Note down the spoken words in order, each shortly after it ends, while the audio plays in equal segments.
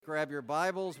grab your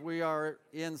Bibles. We are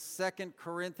in 2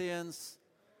 Corinthians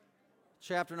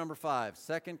chapter number 5.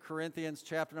 2 Corinthians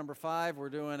chapter number 5. We're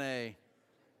doing a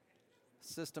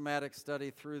systematic study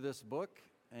through this book,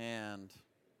 and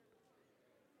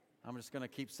I'm just going to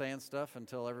keep saying stuff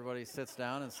until everybody sits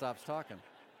down and stops talking.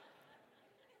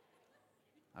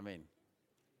 I mean,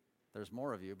 there's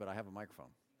more of you, but I have a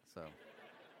microphone, so.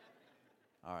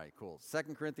 All right, cool.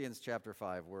 2 Corinthians chapter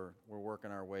 5, we're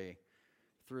working our way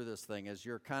through this thing. As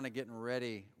you're kind of getting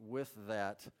ready with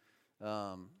that,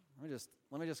 let me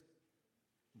just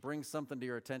bring something to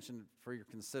your attention for your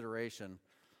consideration.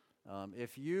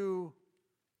 If you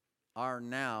are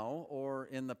now or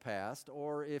in the past,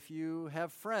 or if you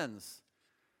have friends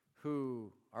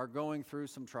who are going through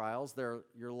some trials,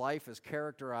 your life is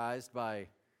characterized by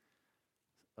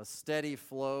a steady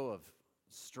flow of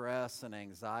stress and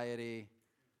anxiety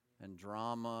and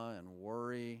drama and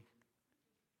worry,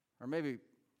 or maybe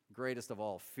greatest of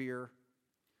all, fear.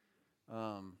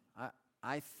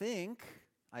 I think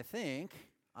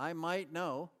I might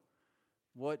know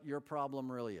what your problem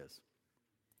really is.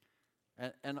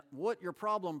 And what your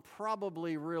problem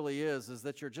probably really is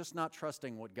that you're just not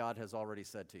trusting what God has already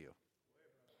said to you.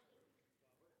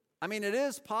 I mean, it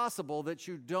is possible that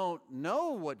you don't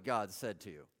know what God said to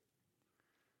you,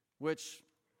 which,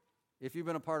 if you've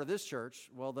been a part of this church,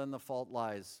 well, then the fault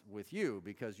lies with you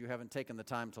because you haven't taken the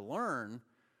time to learn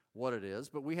what it is.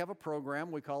 But we have a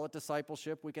program. We call it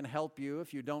discipleship. We can help you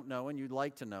if you don't know and you'd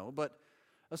like to know. But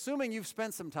assuming you've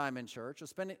spent some time in church,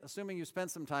 assuming you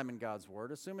spent some time in God's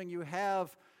Word, assuming you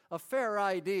have a fair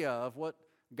idea of what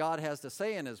God has to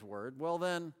say in His Word, well,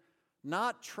 then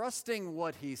not trusting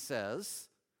what He says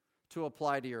to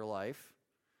apply to your life,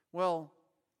 well,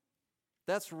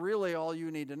 that's really all you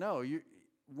need to know.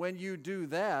 When you do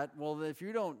that, well, if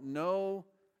you don't know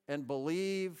and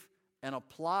believe and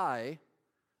apply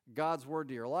God's Word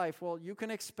to your life, well, you can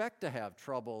expect to have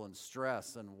trouble and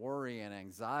stress and worry and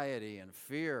anxiety and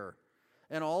fear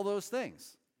and all those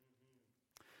things.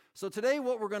 So today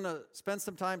what we're going to spend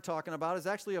some time talking about is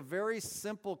actually a very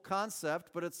simple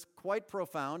concept, but it's quite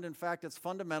profound. In fact, it's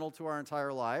fundamental to our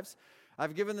entire lives.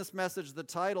 I've given this message the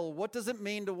title, What Does It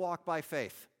Mean to Walk by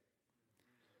Faith?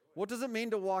 What does it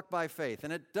mean to walk by faith?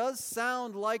 And it does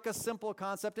sound like a simple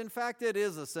concept. In fact, it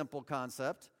is a simple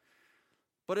concept.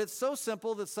 But it's so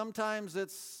simple that sometimes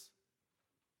it's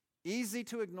easy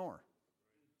to ignore.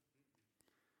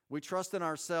 We trust in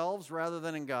ourselves rather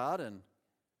than in God, and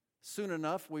soon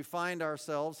enough we find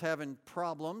ourselves having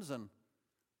problems, and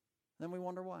then we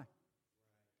wonder why.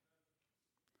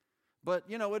 But,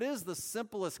 it is the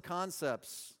simplest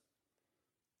concepts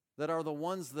that are the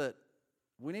ones that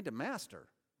we need to master.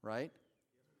 Right?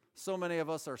 So many of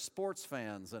us are sports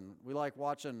fans, and we like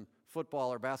watching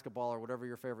football or basketball or whatever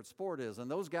your favorite sport is.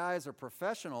 And those guys are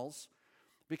professionals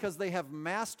because they have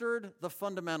mastered the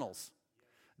fundamentals.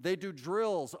 They do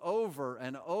drills over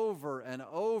and over and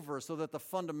over so that the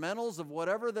fundamentals of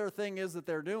whatever their thing is that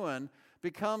they're doing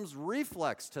becomes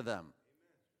reflex to them.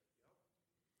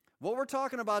 What we're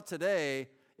talking about today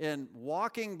in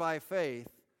walking by faith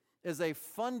is a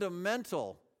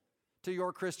fundamental to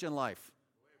your Christian life.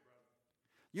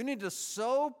 You need to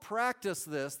so practice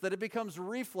this that it becomes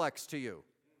reflex to you.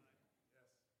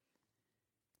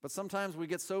 But sometimes we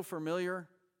get so familiar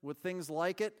with things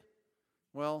like it,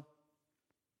 well,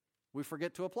 we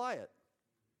forget to apply it.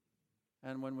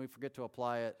 And when we forget to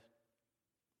apply it,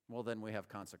 well, then we have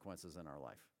consequences in our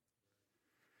life.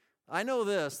 I know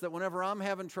this, that whenever I'm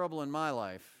having trouble in my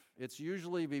life, it's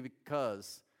usually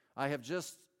because I have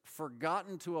just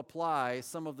forgotten to apply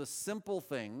some of the simple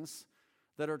things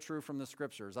that are true from the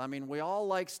Scriptures. I mean, we all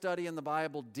like studying the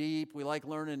Bible deep. We like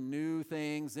learning new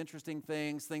things, interesting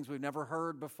things we've never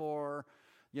heard before.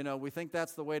 We think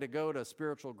that's the way to go to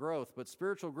spiritual growth. But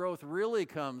spiritual growth really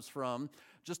comes from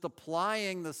just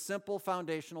applying the simple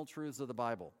foundational truths of the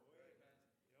Bible.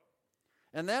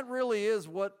 And that really is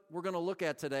what we're going to look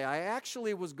at today. I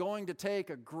actually was going to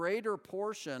take a greater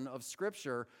portion of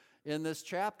Scripture in this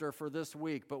chapter for this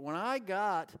week. But when I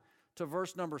got to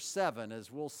verse number 7, as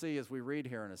we'll see as we read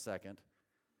here in a second,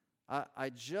 I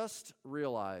just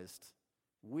realized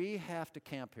we have to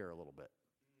camp here a little bit.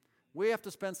 We have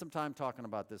to spend some time talking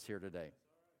about this here today.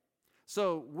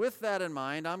 So with that in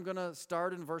mind, I'm going to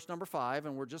start in verse number 5,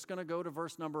 and we're just going to go to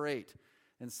verse number 8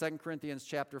 in 2 Corinthians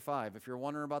chapter 5. If you're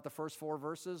wondering about the first 4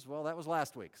 verses, well, that was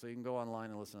last week, so you can go online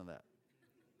and listen to that.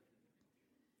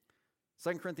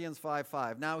 2 Corinthians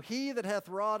 5:5. Now he that hath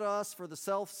wrought us for the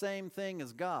selfsame thing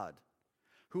is God,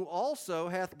 who also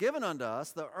hath given unto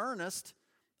us the earnest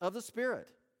of the Spirit.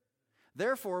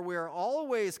 Therefore we are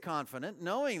always confident,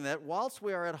 knowing that whilst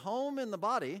we are at home in the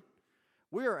body,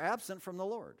 we are absent from the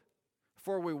Lord.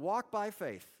 For we walk by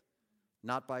faith,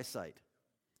 not by sight.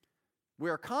 We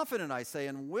are confident, I say,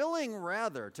 and willing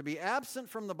rather to be absent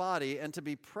from the body and to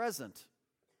be present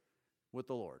with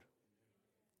the Lord.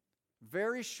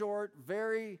 Very short,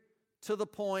 very to the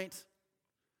point,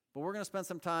 but we're going to spend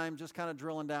some time just kind of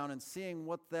drilling down and seeing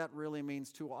what that really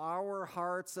means to our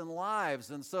hearts and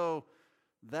lives. And so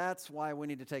that's why we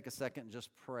need to take a second and just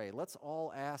pray. Let's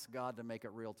all ask God to make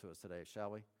it real to us today,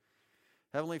 shall we?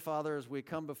 Heavenly Father, as we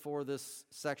come before this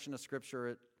section of Scripture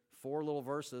at 4 little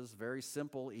verses, very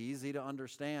simple, easy to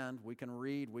understand. We can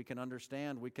read, we can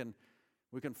understand, we can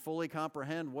fully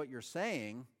comprehend what you're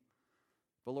saying.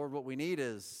 But Lord, what we need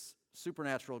is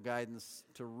supernatural guidance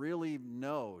to really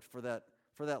know, for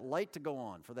that light to go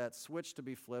on, for that switch to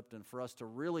be flipped, and for us to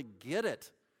really get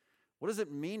it. What does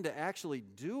it mean to actually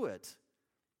do it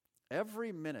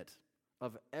every minute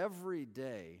of every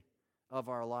day of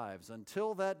our lives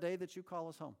until that day that you call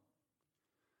us home?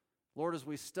 Lord, as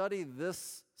we study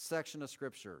this section of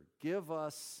Scripture, give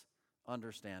us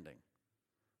understanding.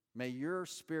 May your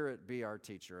Spirit be our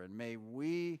teacher, and may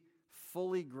we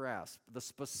fully grasp the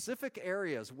specific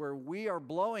areas where we are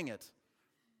blowing it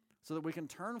so that we can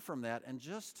turn from that and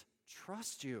just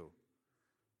trust you.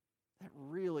 That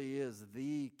really is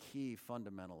the key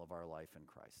fundamental of our life in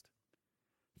Christ.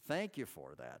 Thank you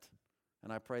for that,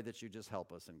 and I pray that you just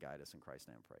help us and guide us. In Christ's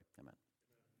name I pray. Amen.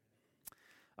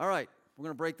 All right. We're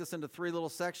going to break this into 3 little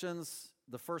sections.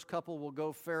 The first couple will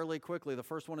go fairly quickly. The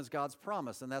first one is God's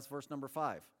promise, and that's verse number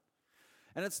 5.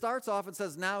 And it starts off and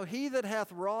says, Now he that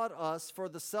hath wrought us for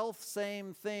the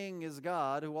selfsame thing is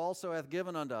God, who also hath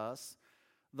given unto us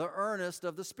the earnest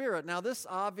of the Spirit. Now this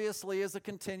obviously is a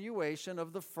continuation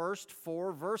of the first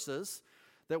 4 verses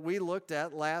that we looked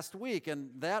at last week. And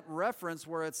that reference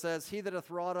where it says, He that hath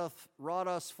wrought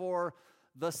us for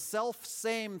the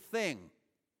selfsame thing,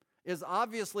 is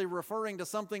obviously referring to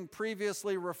something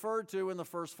previously referred to in the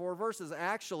first 4 verses.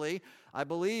 Actually, I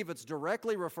believe it's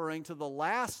directly referring to the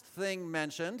last thing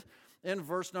mentioned in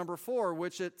verse number 4,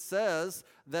 which it says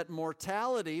that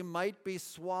mortality might be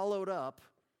swallowed up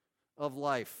of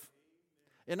life.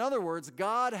 In other words,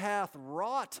 God hath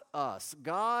wrought us.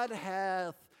 God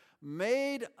hath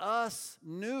made us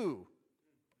new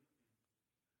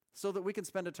so that we can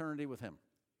spend eternity with Him.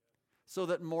 So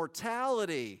that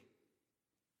mortality,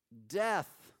 death,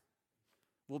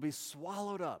 will be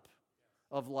swallowed up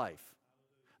of life.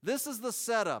 This is the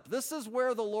setup. This is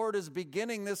where the Lord is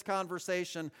beginning this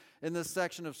conversation in this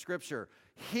section of Scripture.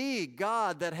 He,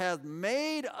 God, that hath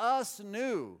made us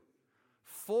new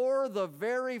for the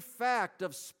very fact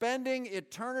of spending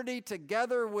eternity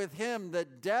together with Him,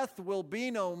 that death will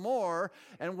be no more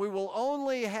and we will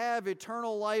only have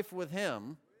eternal life with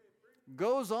Him,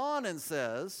 goes on and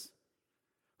says,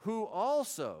 who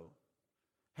also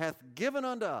hath given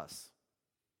unto us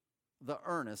the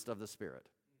earnest of the Spirit.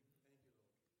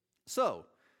 So,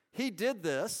 He did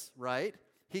this, right?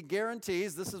 He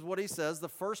guarantees, this is what He says, the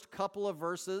first couple of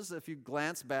verses, if you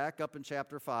glance back up in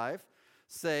chapter 5,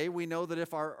 say, we know that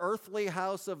if our earthly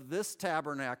house of this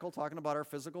tabernacle, talking about our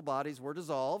physical bodies, were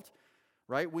dissolved,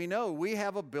 right? We know we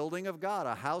have a building of God,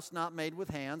 a house not made with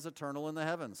hands, eternal in the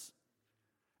heavens.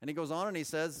 And he goes on and he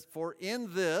says, for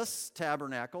in this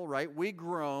tabernacle, right, we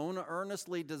groan,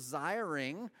 earnestly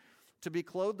desiring to be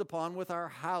clothed upon with our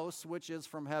house which is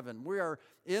from heaven. We are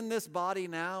in this body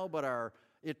now, but our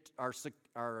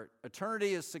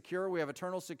eternity is secure. We have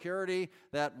eternal security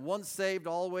that once saved,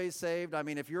 always saved. I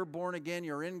mean, if you're born again,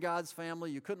 you're in God's family.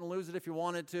 You couldn't lose it if you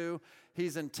wanted to.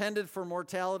 He's intended for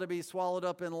mortality to be swallowed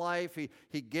up in life.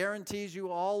 He guarantees you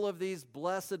all of these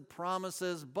blessed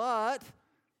promises, but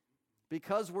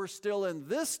because we're still in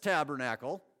this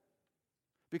tabernacle,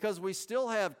 because we still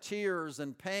have tears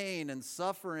and pain and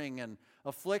suffering and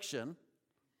affliction,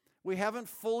 we haven't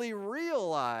fully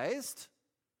realized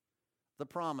the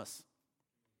promise.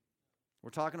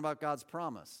 We're talking about God's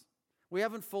promise. We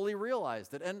haven't fully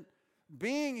realized it. And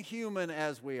being human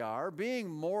as we are, being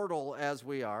mortal as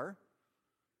we are,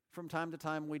 from time to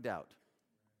time we doubt.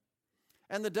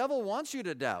 And the devil wants you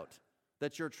to doubt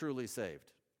that you're truly saved.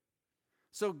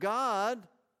 So God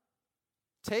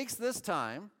takes this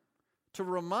time to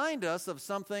remind us of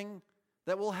something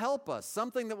that will help us,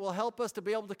 something that will help us to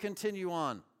be able to continue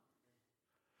on.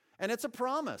 And it's a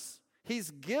promise.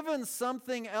 He's given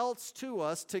something else to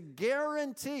us to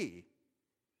guarantee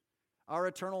our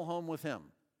eternal home with Him.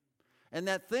 And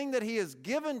that thing that He has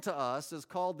given to us is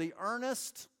called the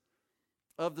earnest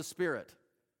of the Spirit.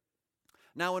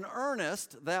 Now, an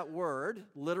earnest, that word,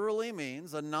 literally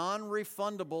means a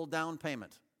non-refundable down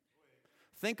payment.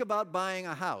 Think about buying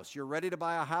a house. You're ready to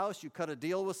buy a house, you cut a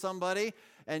deal with somebody,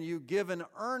 and you give an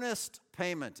earnest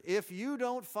payment. If you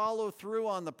don't follow through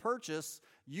on the purchase,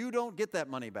 you don't get that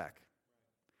money back.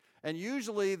 And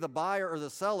usually the buyer or the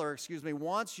seller,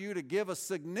 wants you to give a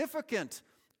significant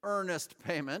earnest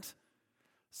payment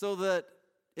so that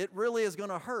it really is going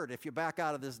to hurt if you back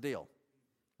out of this deal,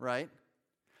 right?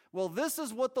 Well, this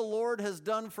is what the Lord has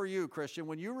done for you, Christian.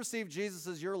 When you receive Jesus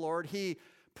as your Lord, He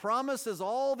promises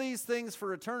all these things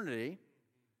for eternity,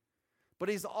 but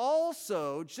He's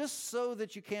also, just so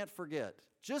that you can't forget,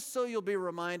 just so you'll be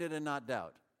reminded and not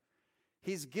doubt,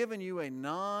 He's given you a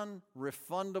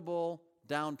non-refundable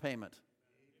down payment.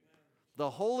 The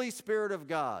Holy Spirit of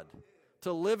God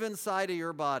to live inside of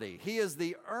your body. He is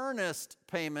the earnest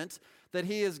payment that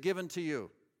He has given to you,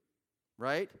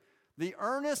 right? The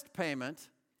earnest payment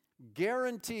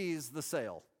guarantees the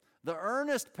sale. The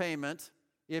earnest payment,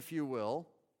 if you will,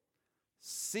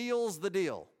 seals the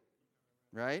deal,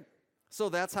 right? So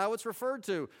that's how it's referred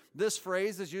to. This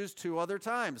phrase is used 2 other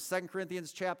times. 2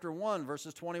 Corinthians chapter 1,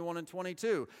 verses 21 and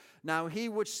 22. Now he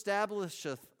which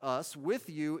establisheth us with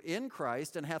you in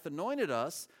Christ and hath anointed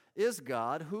us is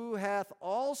God, who hath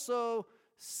also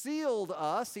sealed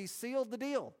us. He sealed the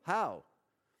deal. How?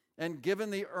 And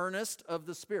given the earnest of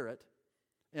the Spirit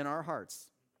in our hearts.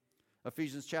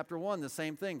 Ephesians chapter 1, the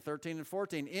same thing, 13 and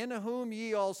 14. In whom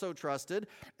ye also trusted,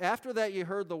 after that ye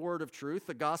heard the word of truth,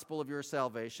 the gospel of your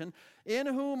salvation, in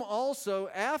whom also,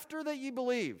 after that ye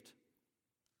believed,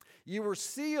 ye were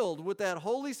sealed with that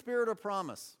Holy Spirit of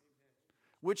promise,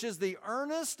 which is the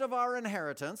earnest of our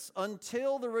inheritance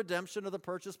until the redemption of the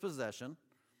purchased possession,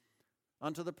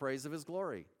 unto the praise of His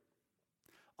glory.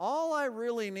 All I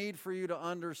really need for you to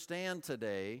understand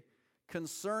today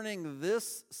concerning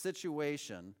this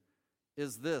situation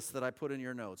is this that I put in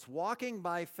your notes. Walking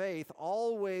by faith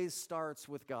always starts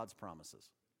with God's promises.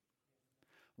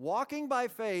 Walking by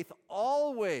faith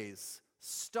always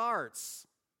starts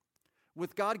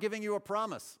with God giving you a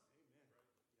promise.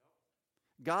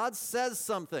 God says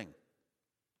something,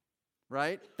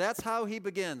 right? That's how He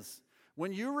begins.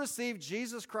 When you receive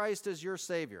Jesus Christ as your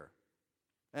Savior,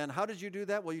 and how did you do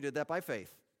that? Well, you did that by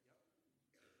faith.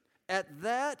 At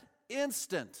that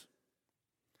instant,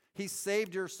 He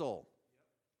saved your soul,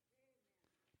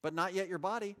 but not yet your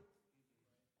body.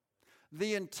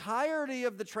 The entirety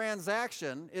of the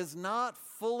transaction is not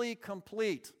fully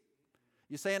complete.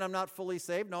 You saying I'm not fully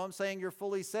saved? No, I'm saying you're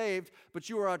fully saved, but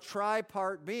you are a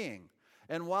tripart being.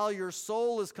 And while your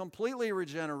soul is completely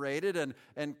regenerated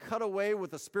and cut away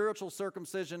with a spiritual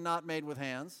circumcision not made with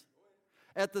hands,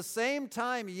 at the same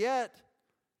time, yet,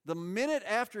 the minute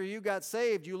after you got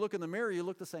saved, you look in the mirror, you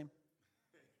look the same.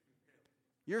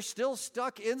 You're still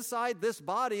stuck inside this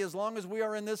body as long as we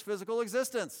are in this physical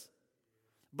existence.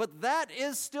 But that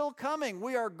is still coming.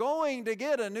 We are going to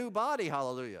get a new body,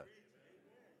 hallelujah.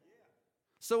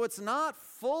 So it's not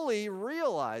fully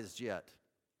realized yet.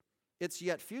 It's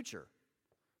yet future.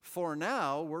 For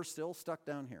now, we're still stuck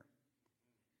down here.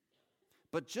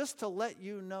 But just to let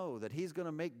you know that He's going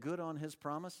to make good on His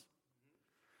promise,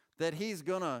 that He's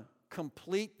going to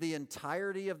complete the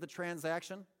entirety of the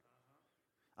transaction.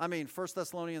 I mean, 1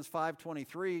 Thessalonians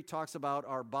 5:23 talks about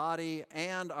our body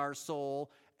and our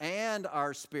soul and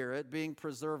our spirit being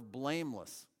preserved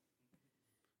blameless,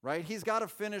 right? He's got to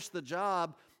finish the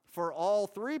job for all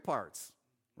 3 parts,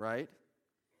 right?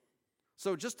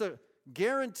 So just to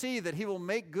guarantee that He will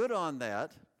make good on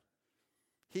that,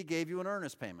 He gave you an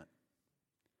earnest payment.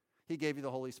 He gave you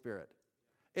the Holy Spirit.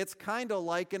 It's kind of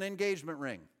like an engagement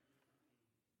ring.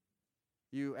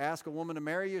 You ask a woman to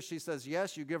marry you, she says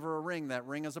yes, you give her a ring. That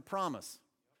ring is a promise.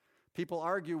 People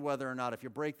argue whether or not if you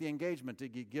break the engagement,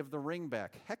 did you give the ring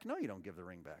back? Heck no, you don't give the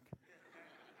ring back.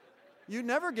 You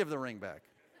never give the ring back.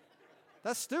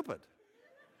 That's stupid.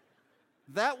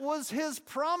 That was His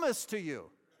promise to you.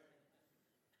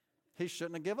 He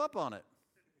shouldn't have given up on it,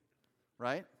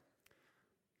 right?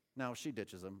 Now, she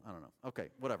ditches him. I don't know. Okay,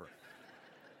 whatever.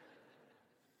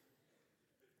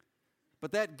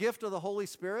 But that gift of the Holy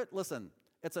Spirit, listen,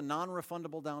 it's a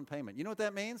non-refundable down payment. You know what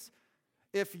that means?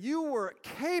 If you were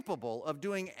capable of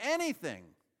doing anything,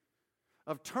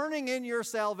 of turning in your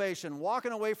salvation,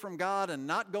 walking away from God and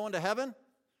not going to heaven,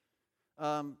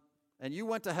 and you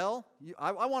went to hell,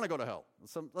 I want to go to hell.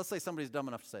 Let's say somebody's dumb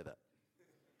enough to say that.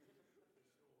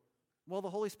 Well, the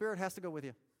Holy Spirit has to go with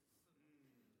you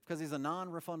because He's a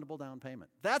non-refundable down payment.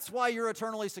 That's why you're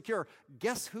eternally secure.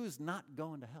 Guess who's not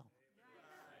going to hell?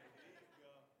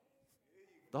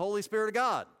 The Holy Spirit of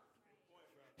God.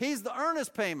 He's the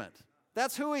earnest payment.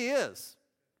 That's who He is.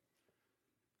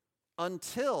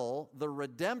 Until the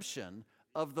redemption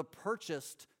of the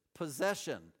purchased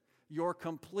possession. your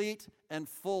complete and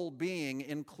full being,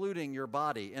 including your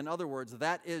body. In other words,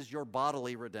 that is your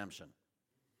bodily redemption.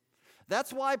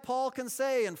 That's why Paul can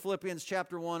say in Philippians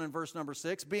chapter 1 and verse number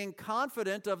 6, being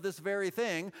confident of this very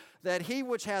thing, that he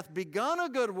which hath begun a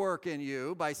good work in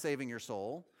you by saving your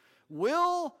soul,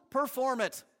 will perform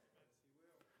it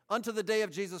unto the day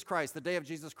of Jesus Christ. The day of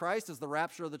Jesus Christ is the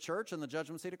rapture of the church and the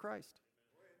judgment seat of Christ,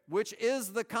 which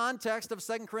is the context of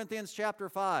 2 Corinthians chapter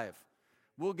 5.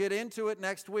 We'll get into it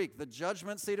next week, the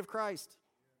judgment seat of Christ.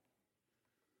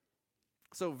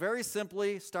 So very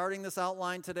simply, starting this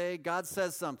outline today, God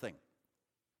says something.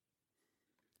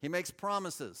 He makes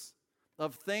promises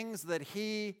of things that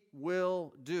he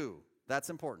will do. That's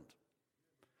important.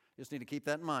 You just need to keep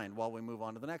that in mind while we move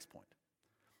on to the next point.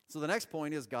 So the next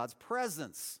point is God's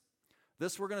presence.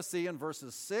 This we're going to see in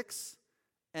verses 6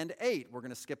 and 8. We're going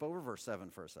to skip over verse 7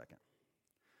 for a second.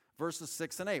 Verses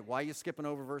 6 and 8. Why are you skipping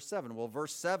over verse 7? Well,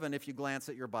 verse 7, if you glance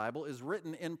at your Bible, is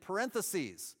written in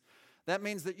parentheses. That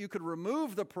means that you could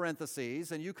remove the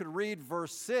parentheses and you could read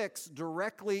verse 6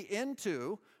 directly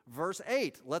into verse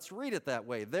 8. Let's read it that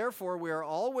way. Therefore, we are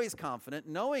always confident,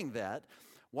 knowing that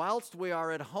whilst we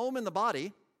are at home in the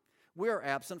body, we are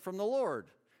absent from the Lord.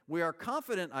 We are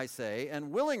confident, I say,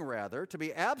 and willing rather, to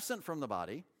be absent from the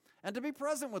body and to be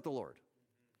present with the Lord.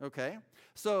 Okay?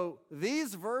 So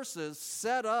these verses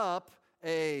set up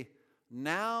a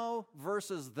now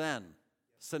versus then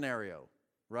scenario,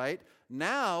 right?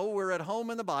 Now we're at home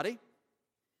in the body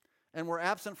and we're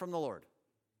absent from the Lord.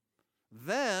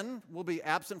 Then we'll be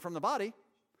absent from the body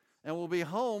and we'll be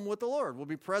home with the Lord. We'll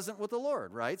be present with the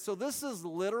Lord, right? So this is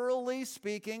literally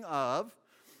speaking of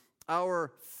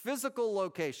our physical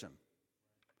location,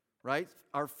 right?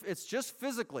 It's just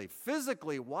physically.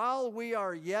 Physically, while we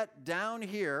are yet down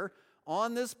here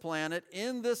on this planet,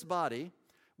 in this body,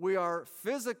 we are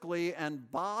physically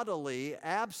and bodily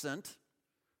absent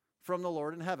from the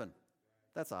Lord in heaven.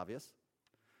 That's obvious.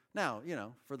 Now,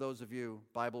 for those of you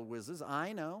Bible whizzes,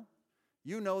 I know,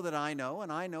 you know that I know,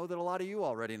 and I know that a lot of you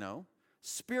already know.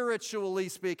 Spiritually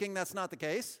speaking, that's not the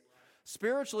case.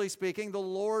 Spiritually speaking, the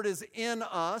Lord is in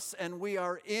us, and we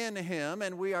are in him,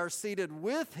 and we are seated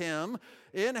with him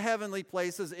in heavenly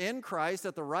places in Christ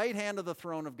at the right hand of the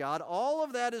throne of God. All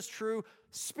of that is true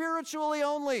spiritually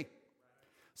only.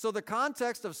 So the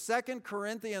context of 2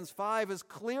 Corinthians 5 is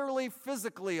clearly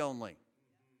physically only.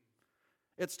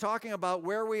 It's talking about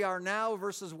where we are now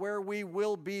versus where we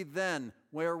will be then.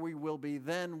 Where we will be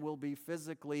then will be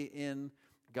physically in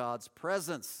God's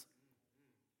presence.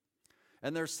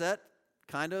 And they're set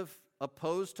kind of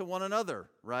opposed to one another,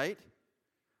 right?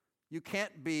 You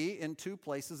can't be in two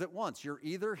places at once. You're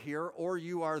either here or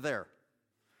you are there.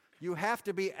 You have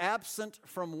to be absent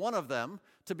from one of them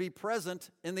to be present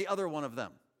in the other one of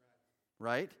them,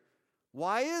 right?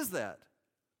 Why is that?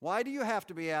 Why do you have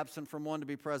to be absent from one to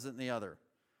be present in the other?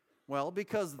 Well,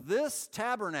 because this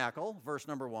tabernacle, verse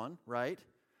number 1, right,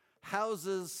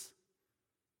 houses,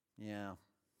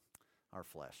 our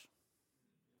flesh.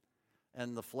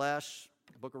 And the flesh,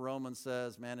 the book of Romans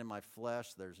says, man, in my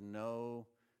flesh there's no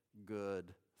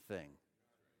good thing.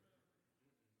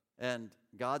 And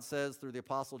God says through the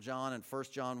Apostle John in 1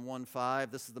 John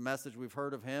 1:5, this is the message we've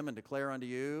heard of him and declare unto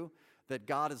you, that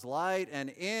God is light and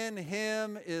in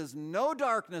him is no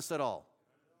darkness at all.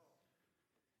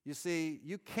 You see,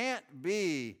 you can't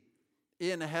be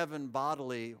in heaven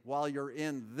bodily while you're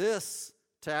in this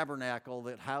tabernacle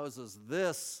that houses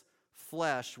this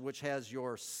flesh, which has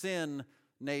your sin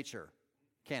nature.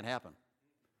 Can't happen.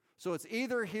 So it's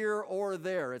either here or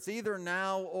there. It's either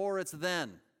now or it's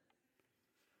then.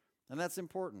 And that's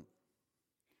important.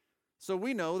 So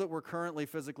we know that we're currently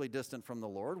physically distant from the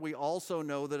Lord. We also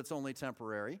know that it's only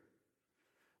temporary.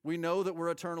 We know that we're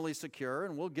eternally secure,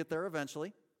 and we'll get there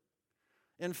eventually.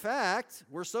 In fact,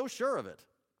 we're so sure of it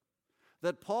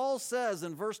that Paul says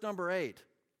in verse number 8,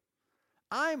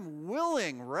 I'm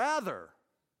willing rather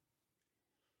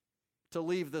to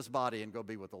leave this body and go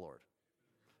be with the Lord.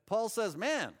 Paul says,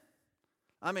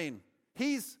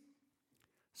 he's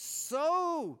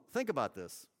so, think about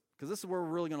this, because this is where we're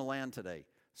really going to land today,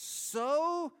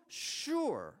 so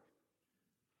sure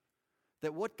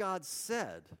that what God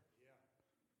said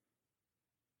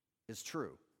is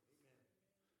true.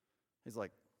 He's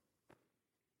like,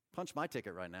 punch my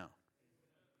ticket right now.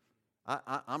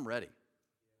 I'm ready.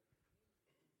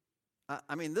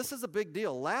 This is a big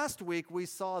deal. Last week we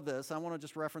saw this. I want to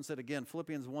just reference it again.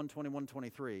 Philippians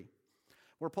 1:21-23,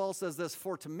 where Paul says this,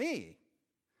 for to me,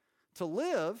 to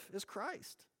live is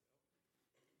Christ.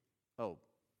 Oh,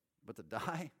 but to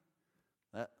die,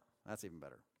 that's even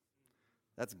better.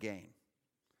 That's gain.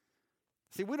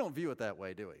 See, we don't view it that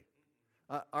way, do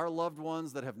we? Our loved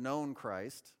ones that have known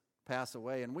Christ, pass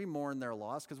away, and we mourn their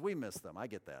loss because we miss them. I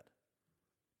get that.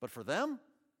 But for them,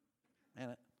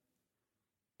 man,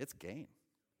 it's gain.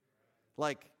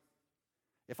 Like,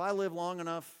 if I live long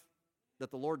enough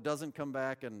that the Lord doesn't come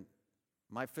back and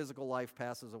my physical life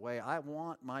passes away, I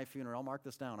want my funeral, I'll mark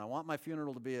this down, I want my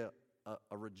funeral to be a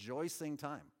rejoicing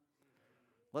time.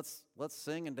 Let's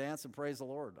sing and dance and praise the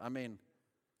Lord. I mean,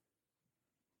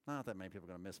 not that many people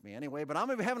are going to miss me anyway, but I'm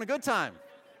going to be having a good time.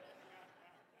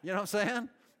 You know what I'm saying?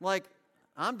 Like,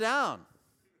 I'm down.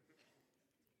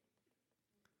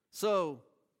 So,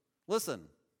 listen,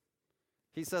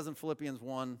 he says in Philippians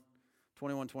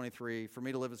 1:21-23, for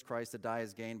me to live is Christ, to die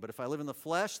is gain. But if I live in the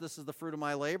flesh, this is the fruit of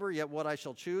my labor, yet what I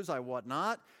shall choose, I wot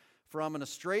not. For I'm in a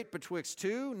strait betwixt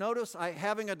two. Notice, I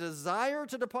having a desire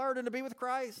to depart and to be with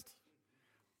Christ.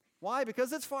 Why?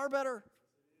 Because it's far better.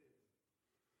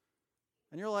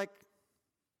 And you're like,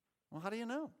 well, how do you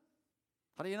know?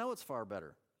 How do you know it's far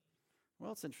better?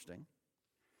 Well, it's interesting.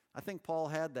 I think Paul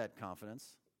had that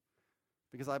confidence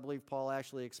because I believe Paul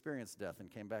actually experienced death and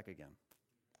came back again.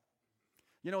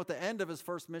 You know, at the end of his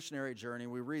first missionary journey,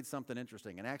 we read something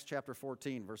interesting in Acts chapter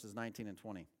 14, verses 19 and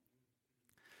 20.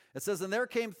 It says, and there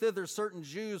came thither certain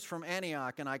Jews from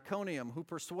Antioch and Iconium who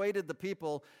persuaded the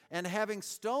people, and having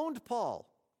stoned Paul,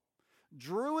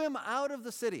 drew him out of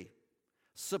the city,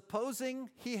 supposing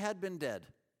he had been dead.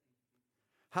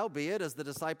 Howbeit, as the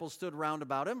disciples stood round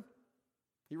about him,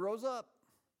 he rose up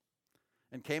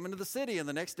and came into the city, and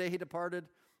the next day he departed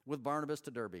with Barnabas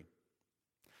to Derbe.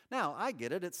 Now, I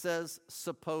get it. It says,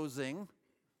 supposing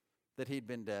that he'd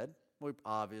been dead. Well, he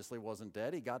obviously wasn't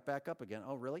dead. He got back up again.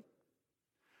 Oh, really?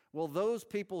 Well, those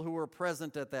people who were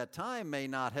present at that time may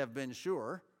not have been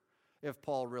sure if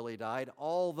Paul really died,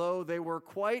 although they were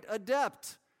quite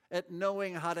adept at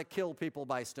knowing how to kill people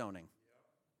by stoning.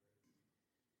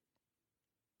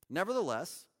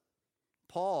 Nevertheless,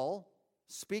 Paul,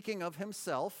 speaking of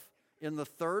himself in the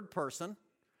third person,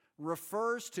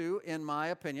 refers to, in my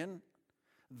opinion,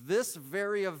 this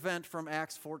very event from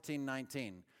Acts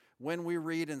 14:19. When we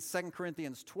read in 2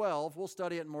 Corinthians 12, we'll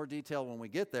study it in more detail when we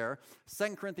get there,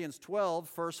 2 Corinthians 12,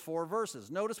 first 4 verses.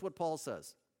 Notice what Paul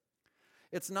says.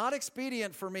 It's not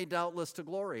expedient for me, doubtless, to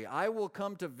glory. I will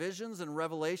come to visions and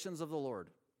revelations of the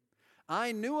Lord.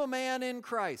 I knew a man in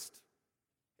Christ.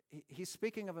 He's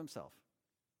speaking of himself.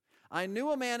 I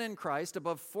knew a man in Christ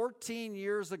above 14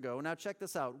 years ago. Now check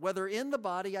this out. Whether in the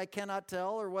body I cannot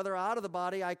tell, or whether out of the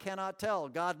body I cannot tell.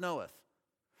 God knoweth.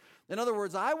 In other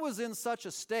words, I was in such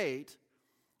a state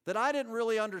that I didn't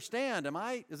really understand.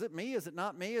 Is it me? Is it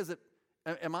not me?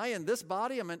 Am I in this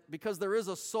body? Because there is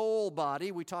a soul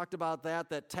body. We talked about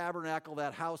that tabernacle,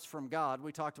 that house from God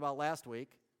we talked about last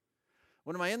week.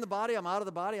 When am I in the body? I'm out of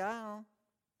the body? I don't know.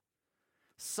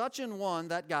 Such an one,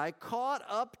 that guy, caught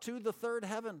up to the third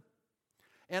heaven.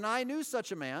 And I knew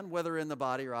such a man, whether in the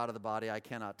body or out of the body, I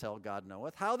cannot tell, God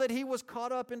knoweth, how that he was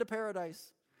caught up into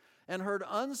paradise, and heard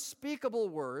unspeakable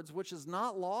words, which is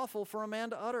not lawful for a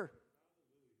man to utter.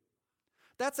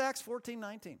 That's Acts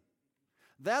 14:19.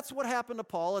 That's what happened to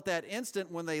Paul at that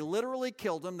instant when they literally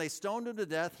killed him. They stoned him to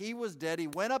death. He was dead. He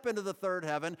went up into the third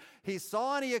heaven. He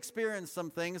saw and he experienced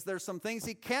some things. There's some things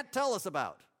he can't tell us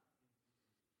about.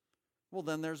 Well,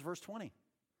 then there's verse 20.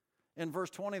 In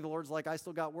verse 20, the Lord's like, I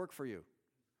still got work for you.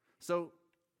 So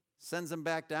sends him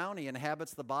back down. He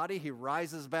inhabits the body. He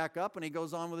rises back up, and he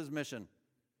goes on with his mission.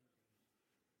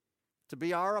 To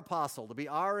be our apostle, to be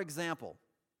our example.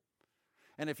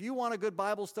 And if you want a good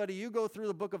Bible study, you go through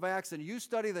the book of Acts and you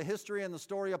study the history and the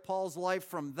story of Paul's life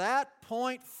from that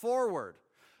point forward.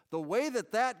 The way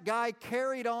that guy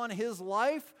carried on his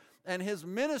life and his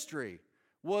ministry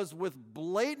was with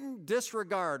blatant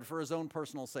disregard for his own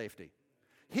personal safety.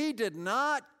 He did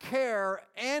not care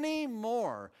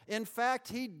anymore. In fact,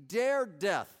 he dared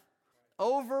death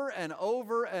over and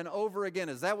over and over again.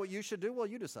 Is that what you should do? Well,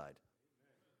 you decide.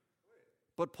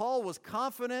 But Paul was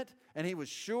confident, and he was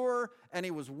sure, and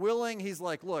he was willing. He's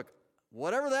like, look,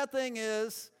 whatever that thing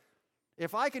is,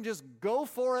 if I can just go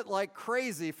for it like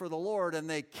crazy for the Lord and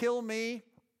they kill me,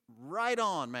 right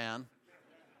on, man.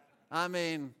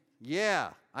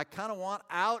 Yeah, I kind of want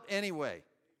out anyway.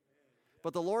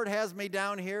 But the Lord has me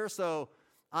down here, so,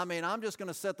 I'm just going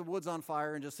to set the woods on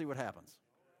fire and just see what happens.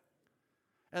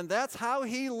 And that's how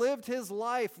he lived his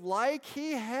life, like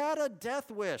he had a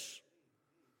death wish.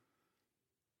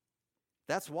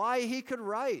 That's why he could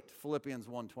write Philippians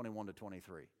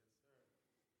 1:21-23.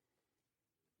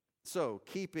 So,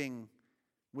 keeping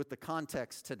with the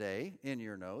context today in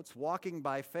your notes, walking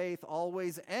by faith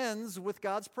always ends with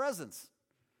God's presence.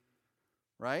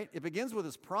 Right? It begins with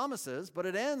his promises, but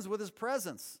it ends with his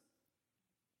presence.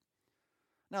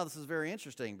 Now, this is very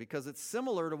interesting because it's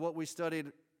similar to what we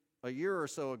studied a year or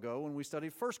so ago when we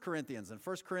studied 1 Corinthians. In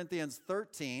 1 Corinthians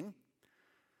 13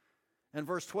 and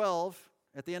verse 12,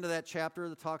 at the end of that chapter,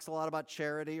 that talks a lot about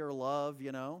charity or love,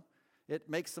 It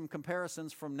makes some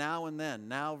comparisons from now and then,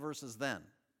 now versus then.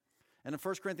 And in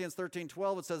 1 Corinthians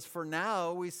 13:12, it says, "For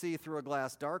now we see through a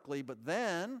glass darkly, but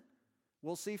then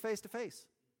we'll see face to face.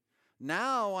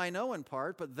 Now I know in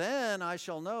part, but then I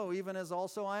shall know, even as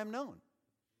also I am known."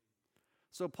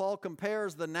 So Paul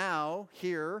compares the now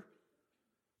here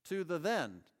to the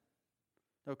then.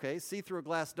 Okay, see through a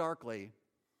glass darkly.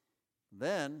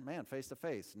 Then, man, face to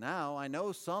face. Now I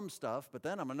know some stuff, but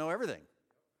then I'm going to know everything,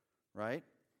 right?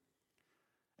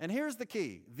 And here's the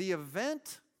key. The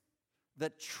event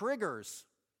that triggers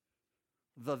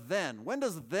the then, when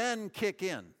does then kick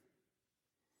in,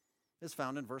 is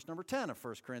found in verse number 10 of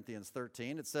 1 Corinthians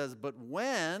 13. It says, "But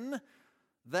when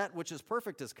that which is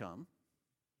perfect is come,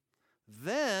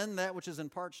 then that which is in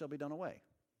part shall be done away."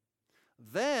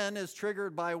 Then is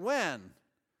triggered by when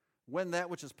that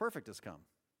which is perfect has come.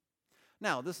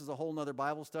 Now, this is a whole nother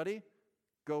Bible study.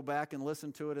 Go back and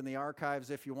listen to it in the archives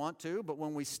if you want to. But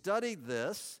when we studied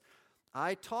this,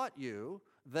 I taught you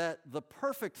that the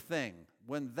perfect thing,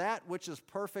 when that which is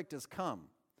perfect is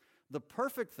come, the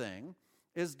perfect thing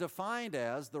is defined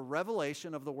as the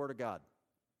revelation of the Word of God.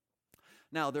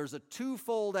 Now, there's a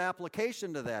twofold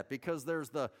application to that, because there's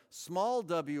the small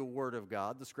w Word of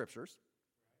God, the Scriptures,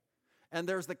 and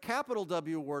there's the capital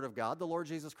W Word of God, the Lord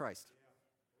Jesus Christ.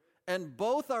 And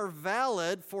both are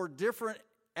valid for different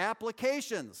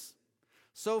applications.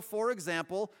 So, for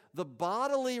example, the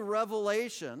bodily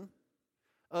revelation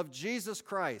of Jesus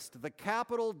Christ, the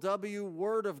capital W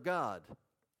Word of God,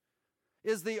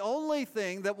 is the only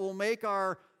thing that will make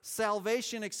our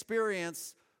salvation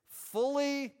experience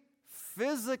fully,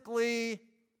 physically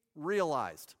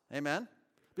realized. Amen?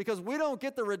 Because we don't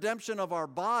get the redemption of our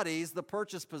bodies, the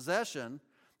purchased possession,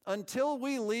 until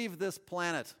we leave this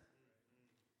planet.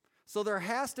 So there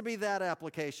has to be that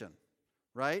application,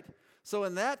 right? So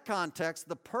in that context,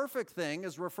 the perfect thing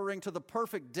is referring to the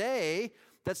perfect day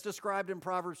that's described in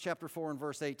Proverbs chapter 4 and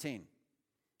verse 18,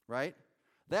 right?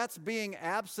 That's being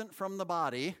absent from the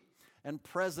body and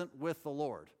present with the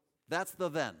Lord. That's the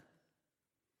then.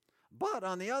 But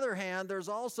on the other hand, there's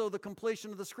also the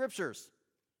completion of the Scriptures,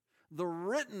 the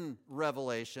written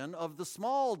revelation of the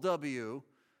small w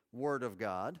Word of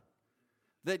God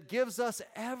that gives us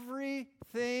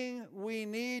everything we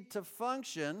need to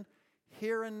function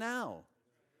here and now.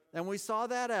 And we saw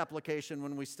that application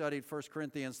when we studied 1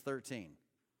 Corinthians 13.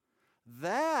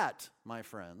 That, my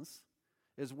friends,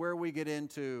 is where we get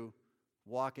into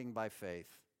walking by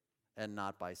faith and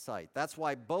not by sight. That's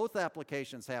why both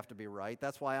applications have to be right.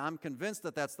 That's why I'm convinced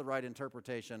that that's the right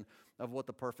interpretation of what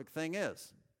the perfect thing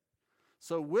is.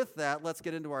 So with that, let's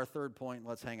get into our third point, and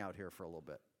let's hang out here for a little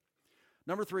bit.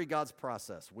 Number 3, God's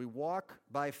process. We walk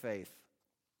by faith,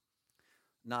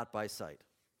 not by sight.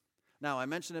 Now, I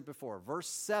mentioned it before. Verse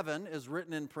 7 is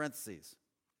written in parentheses.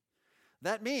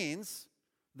 That means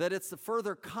that it's a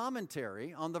further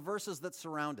commentary on the verses that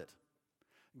surround it.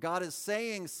 God is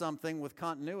saying something with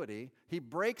continuity. He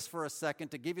breaks for a second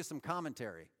to give you some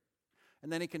commentary.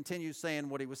 And then he continues saying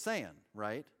what he was saying,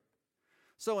 right?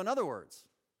 So in other words,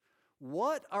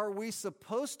 what are we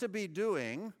supposed to be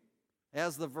doing,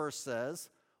 as the verse says,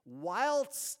 while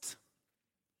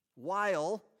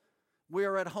we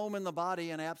are at home in the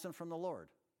body and absent from the Lord?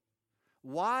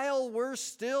 While we're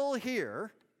still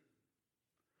here,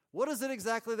 what is it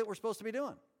exactly that we're supposed to be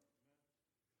doing?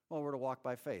 Well, we're to walk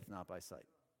by faith, not by sight.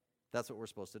 That's what we're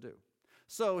supposed to do.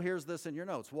 So here's this in your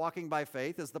notes. Walking by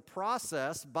faith is the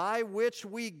process by which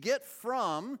we get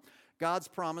from God's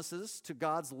promises to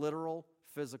God's literal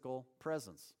physical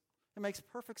presence. It makes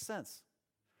perfect sense.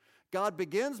 God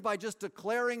begins by just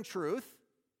declaring truth.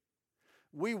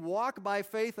 We walk by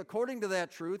faith according to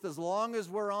that truth as long as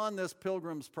we're on this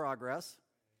pilgrim's progress.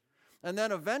 And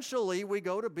then eventually we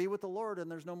go to be with the Lord,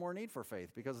 and there's no more need for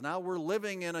faith, because now we're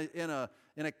living in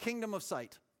a kingdom of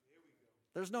sight.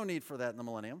 There's no need for that in the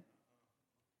millennium.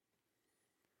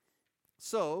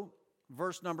 So,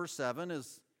 verse number 7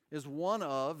 is one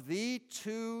of the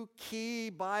 2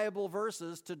 key Bible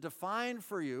verses to define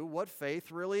for you what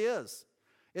faith really is.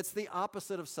 It's the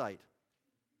opposite of sight.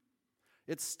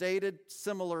 It's stated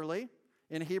similarly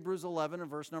in Hebrews 11 and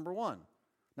verse number 1.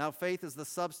 Now, faith is the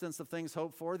substance of things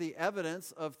hoped for, the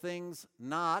evidence of things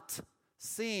not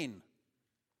seen.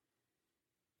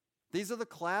 These are the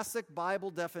classic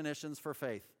Bible definitions for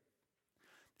faith.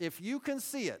 If you can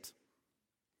see it,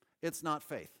 it's not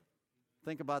faith.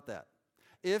 Think about that.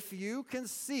 If you can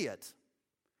see it,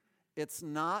 it's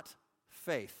not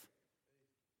faith.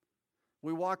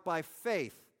 We walk by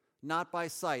faith, not by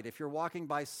sight. If you're walking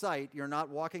by sight, you're not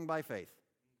walking by faith.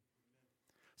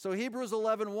 So Hebrews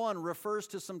 11:1 refers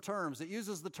to some terms. It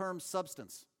uses the term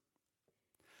substance.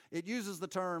 It uses the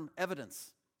term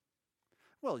evidence.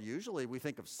 Well, usually we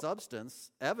think of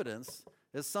substance, evidence,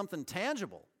 as something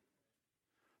tangible,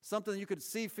 something you could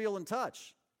see, feel, and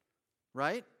touch,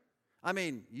 right? I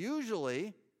mean,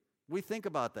 usually we think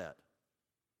about that.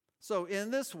 So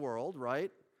in this world,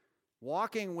 right,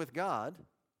 walking with God,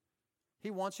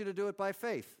 He wants you to do it by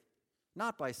faith,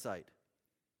 not by sight.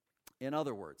 In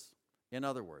other words,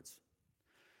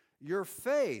 your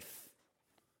faith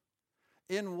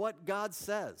in what God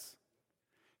says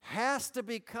has to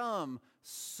become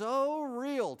so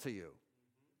real to you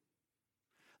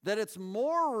that it's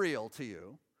more real to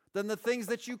you than the things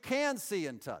that you can see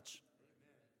and touch.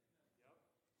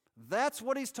 That's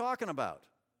what he's talking about.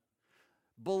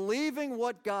 Believing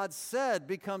what God said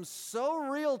becomes so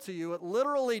real to you, it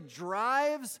literally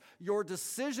drives your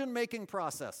decision-making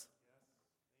process.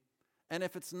 And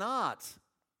if it's not,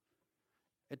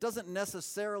 it doesn't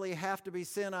necessarily have to be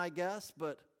sin, I guess,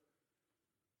 but,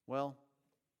 well,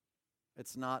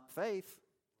 it's not faith.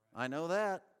 I know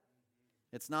that.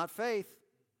 It's not faith.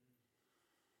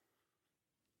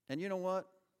 And you know what?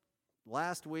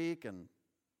 Last week and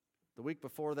the week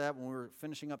before that, when we were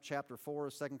finishing up chapter 4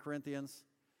 of 2 Corinthians,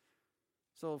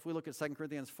 so if we look at 2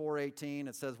 Corinthians 4:18,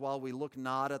 it says, while we look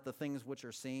not at the things which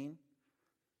are seen,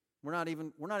 we're not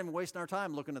even wasting our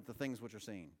time looking at the things which are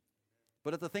seen,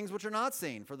 but at the things which are not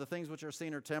seen. For the things which are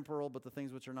seen are temporal, but the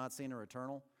things which are not seen are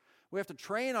eternal. We have to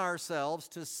train ourselves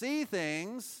to see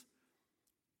things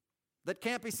that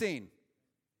can't be seen.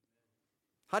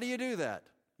 How do you do that?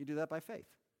 You do that by faith.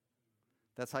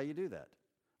 That's how you do that.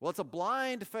 Well, it's a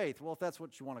blind faith. Well, if that's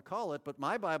what you want to call it, but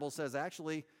my Bible says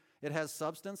actually it has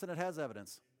substance and it has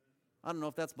evidence. I don't know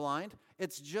if that's blind.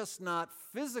 It's just not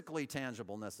physically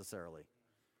tangible necessarily,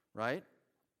 right?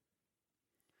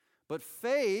 But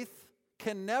faith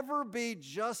can never be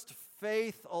just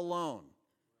faith alone.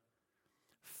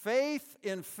 Faith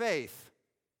in faith,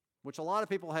 which a lot of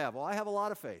people have. Well, I have a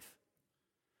lot of faith.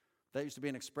 That used to be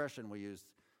an expression we used.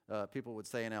 People would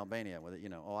say in Albania with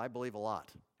it, oh, I believe a lot.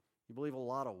 You believe a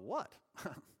lot of what?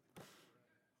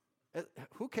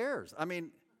 Who cares? I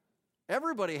mean,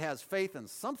 everybody has faith in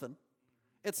something.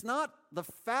 It's not the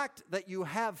fact that you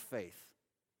have faith,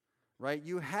 right?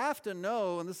 You have to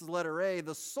know, and this is letter A,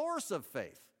 the source of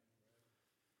faith.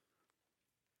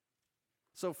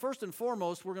 So first and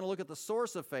foremost, we're going to look at the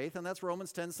source of faith, and that's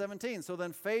Romans 10:17. So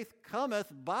then faith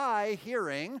cometh by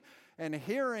hearing, and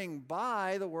hearing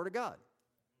by the Word of God.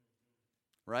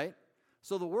 Right?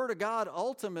 So the Word of God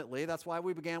ultimately, that's why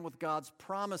we began with God's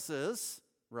promises,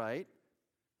 right?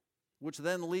 Which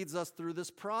then leads us through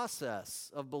this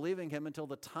process of believing Him until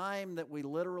the time that we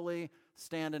literally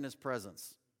stand in His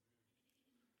presence.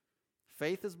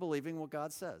 Faith is believing what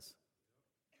God says.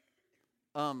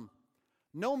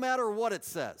 No matter what it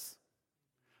says,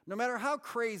 no matter how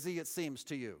crazy it seems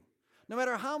to you, no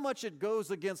matter how much it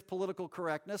goes against political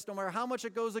correctness, no matter how much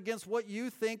it goes against what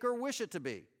you think or wish it to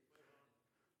be,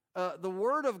 the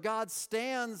Word of God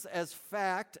stands as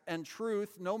fact and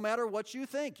truth no matter what you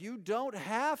think. You don't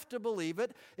have to believe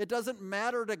it. It doesn't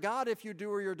matter to God if you do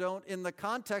or you don't in the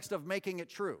context of making it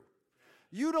true.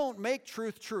 You don't make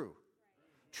truth true.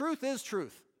 Truth is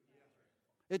truth.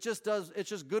 It's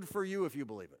just good for you if you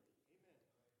believe it.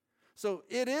 So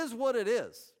it is what it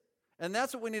is. And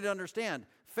that's what we need to understand.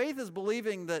 Faith is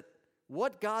believing that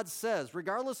what God says,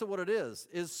 regardless of what it is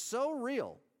so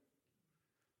real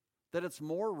that it's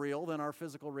more real than our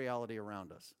physical reality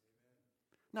around us.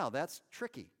 Now, that's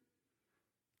tricky.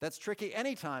 That's tricky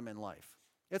any time in life.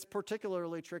 It's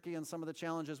particularly tricky in some of the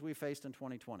challenges we faced in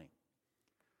 2020.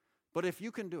 But if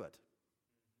you can do it,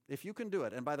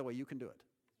 and by the way, you can do it,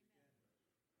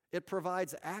 it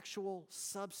provides actual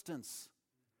substance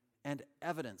and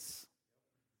evidence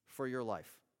for your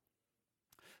life.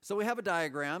 So we have a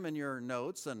diagram in your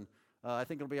notes, and I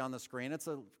think it'll be on the screen. It's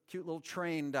a cute little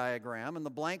train diagram, and the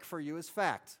blank for you is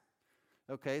fact.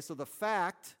 Okay, so the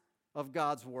fact of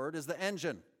God's Word is the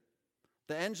engine.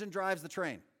 The engine drives the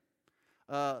train.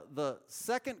 The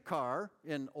second car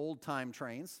in old-time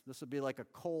trains, this would be like a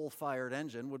coal-fired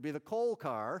engine, would be the coal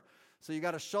car. So you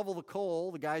got to shovel the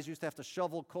coal. The guys used to have to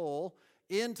shovel coal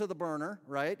into the burner,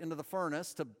 right, into the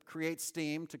furnace to create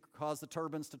steam, to cause the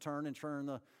turbines to turn and turn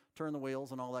the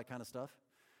wheels and all that kind of stuff.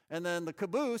 And then the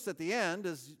caboose at the end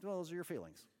is, well, those are your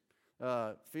feelings.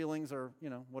 Feelings are,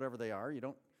 whatever they are.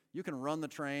 You can run the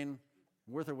train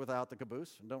with or without the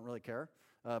caboose, and don't really care.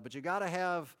 But you got to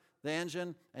have the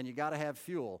engine and you got to have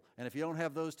fuel. And if you don't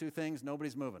have those two things,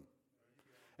 nobody's moving.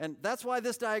 And that's why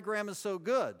this diagram is so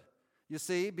good. You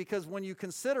see, because when you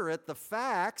consider it, the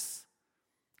facts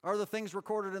are the things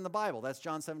recorded in the Bible. That's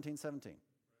John 17:17.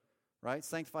 Right?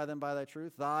 Sanctify them by thy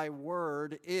truth. Thy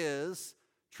word is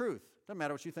truth. Doesn't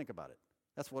matter what you think about it.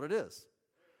 That's what it is.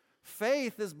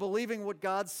 Faith is believing what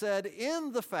God said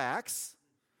in the facts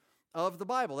of the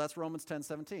Bible. That's Romans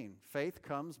 10:17. Faith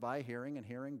comes by hearing, and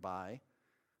hearing by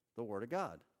the word of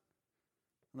God.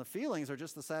 And the feelings are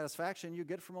just the satisfaction you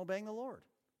get from obeying the Lord.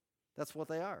 That's what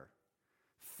they are.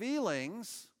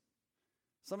 Feelings,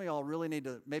 some of y'all really need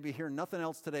to maybe hear nothing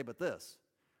else today but this.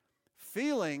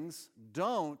 Feelings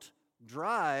don't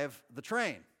drive the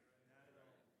train.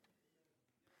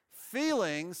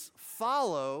 Feelings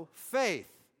follow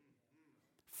faith.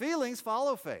 Feelings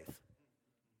follow faith.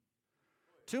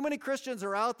 Too many Christians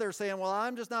are out there saying, well,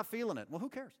 I'm just not feeling it. Well, who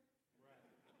cares?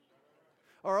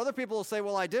 Or other people will say,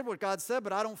 well, I did what God said,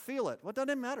 but I don't feel it. Well, it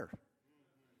doesn't matter.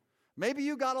 Maybe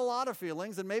you got a lot of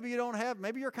feelings, and maybe you don't have,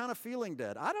 maybe you're kind of feeling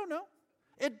dead. I don't know.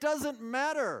 It doesn't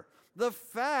matter. The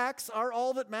facts are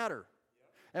all that matter.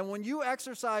 And when you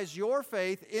exercise your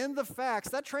faith in the facts,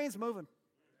 that train's moving.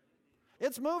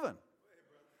 It's moving.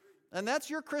 And that's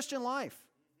your Christian life.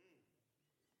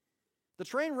 The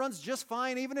train runs just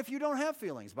fine even if you don't have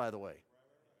feelings, by the way.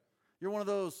 You're one of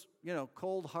those,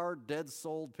 cold, hard,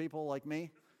 dead-souled people like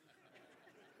me.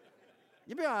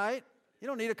 You'll be all right. You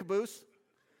don't need a caboose.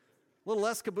 A little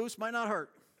less caboose might not hurt.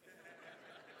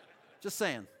 Just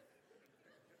saying.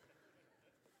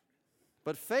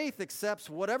 But faith accepts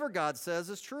whatever God says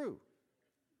is true.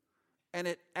 And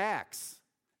it acts.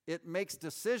 It makes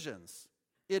decisions.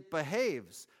 It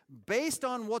behaves based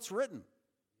on what's written.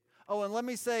 Oh, and let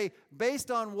me say,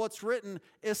 based on what's written,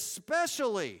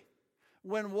 especially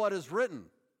when what is written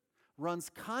runs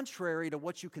contrary to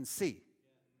what you can see.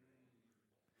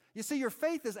 You see, your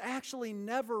faith is actually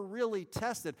never really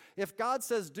tested. If God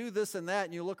says do this and that,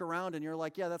 and you look around and you're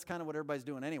like, yeah, that's kind of what everybody's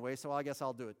doing anyway, so I guess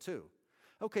I'll do it too.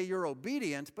 Okay, you're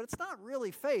obedient, but it's not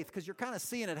really faith because you're kind of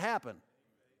seeing it happen.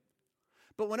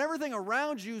 But when everything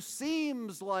around you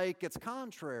seems like it's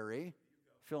contrary,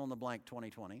 fill in the blank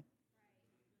 2020,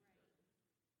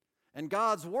 and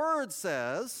God's word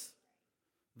says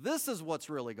this is what's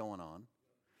really going on,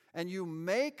 and you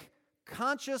make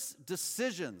conscious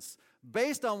decisions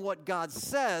based on what God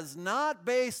says, not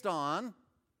based on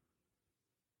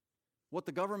what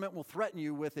the government will threaten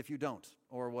you with if you don't,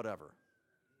 or whatever.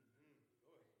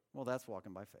 Well, that's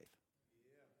walking by faith.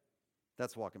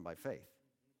 That's walking by faith.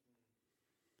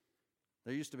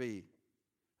 There used to be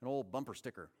an old bumper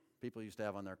sticker people used to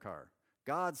have on their car.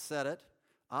 God said it,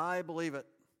 I believe it,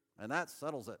 and that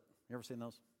settles it. You ever seen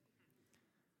those?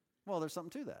 Well, there's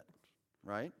something to that,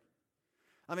 right?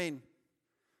 I mean,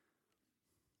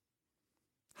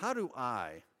 how do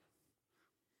I,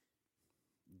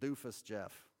 Doofus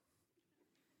Jeff,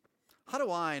 how do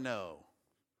I know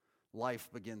life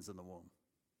begins in the womb?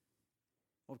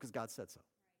 Well, because God said so.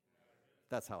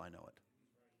 That's how I know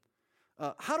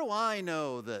it. How do I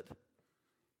know that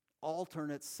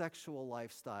alternate sexual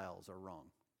lifestyles are wrong?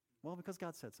 Well, because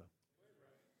God said so.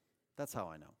 That's how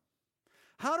I know.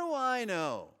 How do I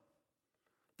know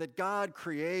that God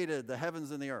created the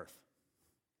heavens and the earth?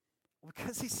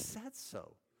 Because He said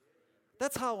so.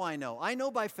 That's how I know. I know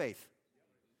by faith.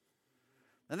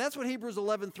 And that's what Hebrews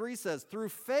 11:3 says. Through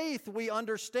faith we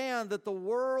understand that the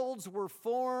worlds were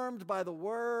formed by the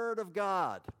word of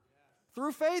God.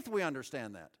 Through faith we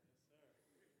understand that.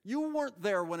 You weren't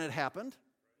there when it happened,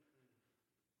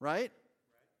 right?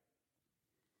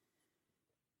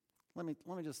 Let me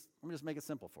just make it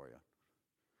simple for you.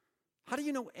 How do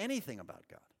you know anything about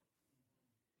God?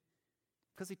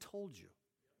 Because He told you.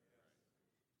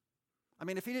 I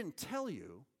mean, if He didn't tell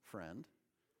you, friend,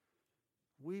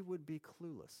 we would be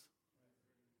clueless.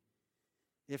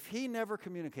 If He never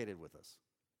communicated with us,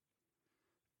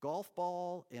 golf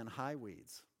ball in high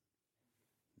weeds,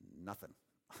 nothing.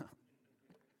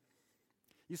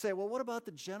 You say, well, what about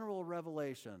the general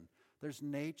revelation? There's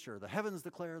nature. The heavens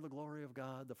declare the glory of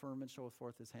God. The firmament showeth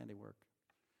forth His handiwork.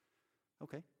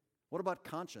 Okay. What about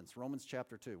conscience? Romans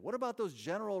chapter 2. What about those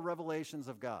general revelations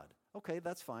of God? Okay,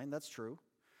 that's fine. That's true.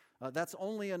 That's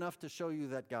only enough to show you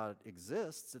that God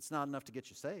exists. It's not enough to get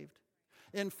you saved.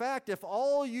 In fact, if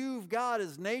all you've got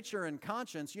is nature and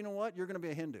conscience, you know what? You're going to be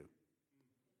a Hindu.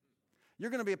 You're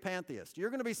going to be a pantheist.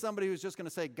 You're going to be somebody who's just going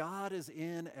to say, God is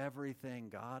in everything.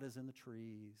 God is in the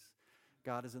trees.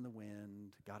 God is in the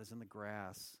wind. God is in the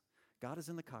grass. God is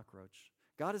in the cockroach.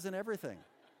 God is in everything.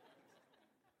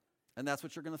 And that's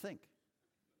what you're going to think.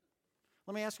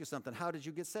 Let me ask you something. How did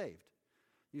you get saved?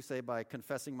 You say, by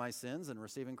confessing my sins and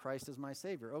receiving Christ as my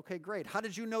Savior. Okay, great. How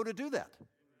did you know to do that?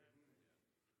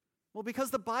 Well, because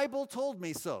the Bible told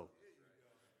me so.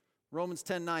 Romans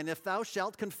 10:9, if thou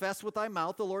shalt confess with thy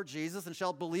mouth the Lord Jesus and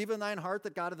shalt believe in thine heart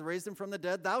that God hath raised him from the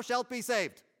dead, thou shalt be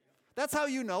saved. That's how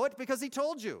you know it, because he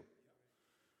told you.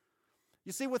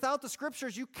 You see, without the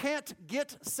scriptures, you can't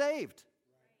get saved.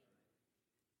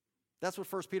 That's what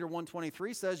 1 Peter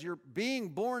 1:23 says. You're being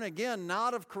born again,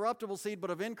 not of corruptible seed, but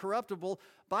of incorruptible,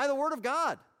 by the word of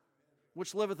God,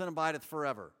 which liveth and abideth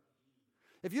forever.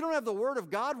 If you don't have the word of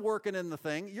God working in the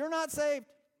thing, you're not saved.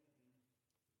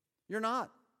 You're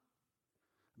not.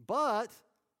 But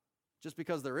just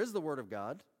because there is the word of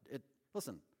God,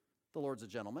 listen, the Lord's a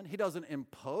gentleman. He doesn't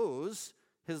impose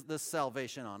this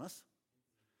salvation on us.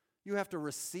 You have to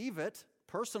receive it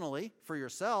personally for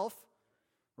yourself,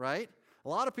 right? A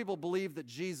lot of people believe that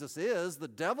Jesus is. The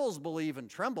devils believe and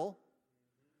tremble.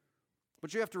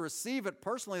 But you have to receive it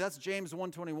personally. That's James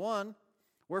 1:21.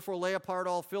 Wherefore lay apart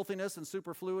all filthiness and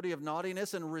superfluity of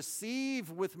naughtiness, and receive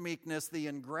with meekness the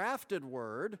engrafted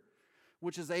word,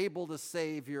 which is able to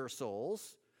save your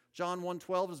souls. John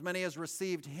 1:12, as many as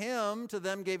received him, to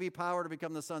them gave he power to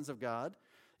become the sons of God,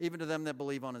 even to them that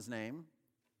believe on his name.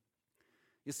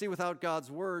 You see, without God's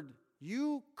word,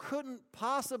 you couldn't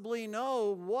possibly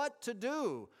know what to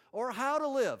do or how to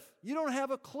live. You don't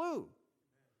have a clue.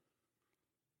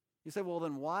 You say, well,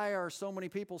 then why are so many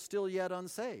people still yet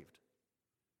unsaved?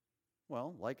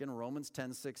 Well, like in Romans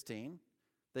 10:16,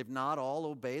 they've not all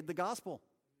obeyed the gospel.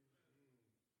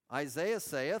 Isaiah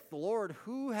saith, the Lord,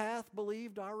 who hath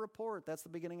believed our report? That's the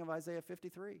beginning of Isaiah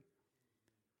 53.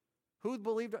 Who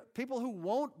believed? People who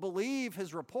won't believe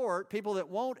his report, people that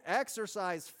won't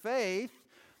exercise faith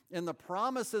in the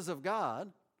promises of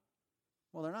God,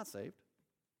 well, they're not saved.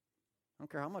 I don't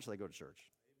care how much they go to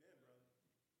church.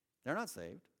 They're not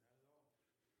saved.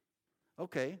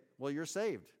 Okay, well, you're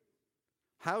saved.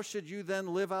 How should you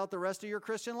then live out the rest of your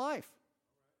Christian life?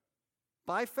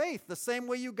 By faith, the same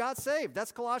way you got saved.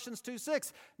 That's Colossians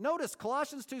 2:6. Notice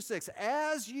Colossians 2:6.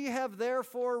 As ye have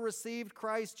therefore received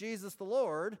Christ Jesus the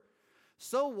Lord,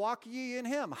 so walk ye in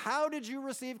him. How did you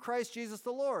receive Christ Jesus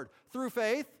the Lord? Through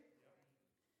faith?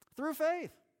 Through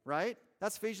faith, right?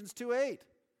 That's Ephesians 2:8.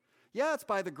 Yeah, it's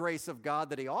by the grace of God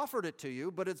that he offered it to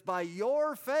you, but it's by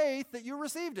your faith that you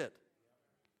received it.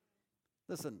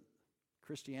 Listen,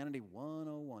 Christianity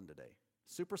 101 today.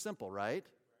 Super simple, right?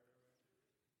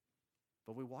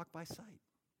 But we walk by sight.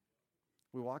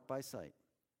 We walk by sight.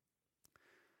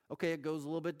 Okay, it goes a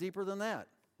little bit deeper than that.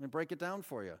 Let me break it down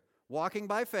for you. Walking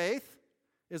by faith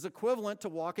is equivalent to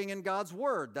walking in God's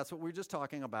word. That's what we were just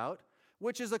talking about,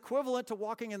 which is equivalent to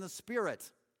walking in the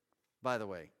Spirit, by the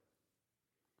way.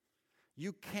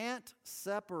 You can't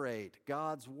separate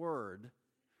God's word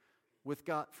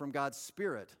from God's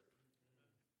Spirit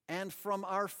and from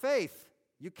our faith.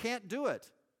 You can't do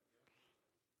it.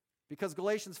 Because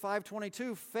Galatians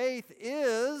 5:22, faith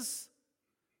is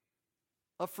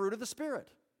a fruit of the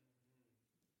Spirit.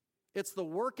 It's the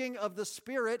working of the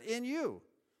Spirit in you.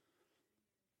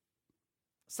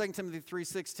 2 Timothy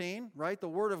 3:16, right? The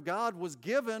Word of God was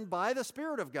given by the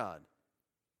Spirit of God.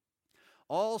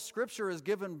 All Scripture is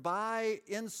given by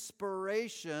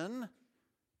inspiration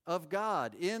of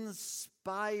God. Inspiration,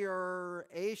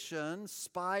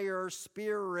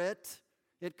 spirit.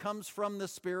 It comes from the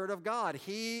Spirit of God.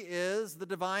 He is the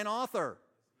divine author.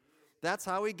 That's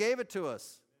how he gave it to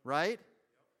us, right?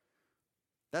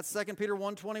 That's 2 Peter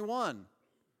 1:21.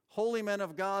 Holy men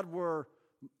of God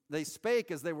they spake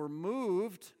as they were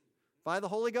moved by the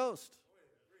Holy Ghost.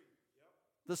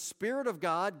 The Spirit of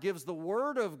God gives the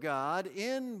Word of God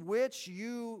in which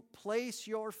you place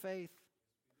your faith,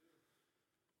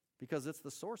 because it's the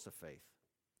source of faith.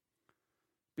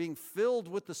 Being filled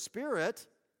with the Spirit,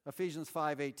 Ephesians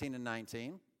 5:18 and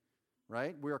 19,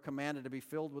 right? We are commanded to be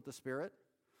filled with the Spirit.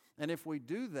 And if we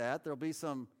do that, there'll be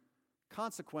some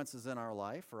consequences in our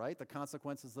life, right? The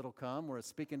consequences that'll come where it's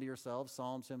speaking to yourselves,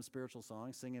 psalms, hymns, spiritual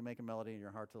songs, singing and making melody in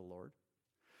your heart to the Lord.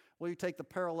 Well, you take the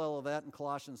parallel of that in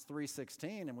Colossians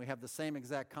 3:16, and we have the same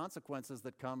exact consequences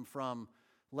that come from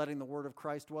letting the word of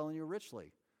Christ dwell in you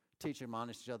richly. Teach and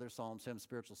admonish each other, psalms, hymns,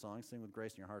 spiritual songs, sing with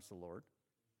grace in your hearts to the Lord.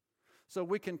 So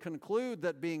we can conclude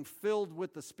that being filled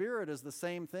with the Spirit is the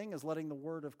same thing as letting the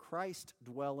word of Christ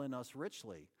dwell in us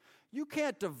richly. You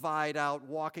can't divide out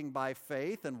walking by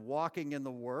faith and walking in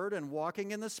the Word and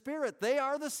walking in the Spirit. They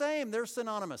are the same. They're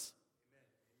synonymous. Amen.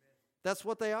 That's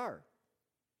what they are.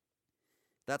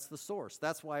 That's the source.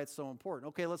 That's why it's so important.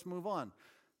 Okay, let's move on.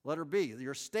 Letter B,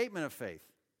 your statement of faith.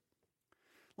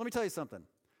 Let me tell you something.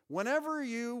 Whenever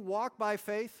you walk by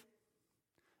faith,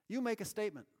 you make a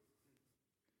statement.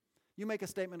 You make a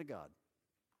statement to God.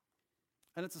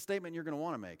 And it's a statement you're going to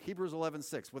want to make. Hebrews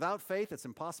 11:6. Without faith, it's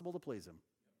impossible to please him.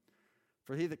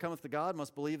 For he that cometh to God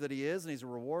must believe that he is, and he's a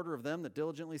rewarder of them that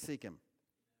diligently seek him.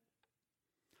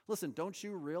 Listen, don't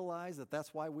you realize that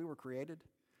that's why we were created?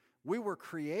 We were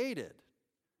created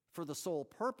for the sole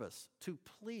purpose to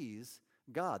please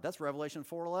God. That's Revelation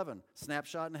 4:11,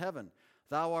 snapshot in heaven.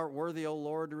 Thou art worthy, O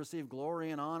Lord, to receive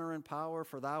glory and honor and power,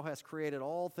 for thou hast created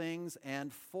all things,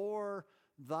 and for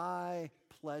thy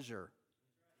pleasure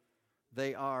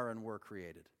they are and were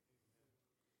created.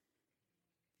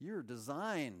 You're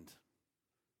designed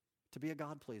to be a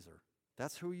God pleaser.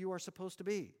 That's who you are supposed to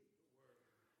be.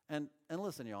 And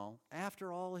listen, y'all,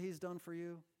 after all he's done for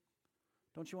you,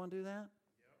 don't you want to do that?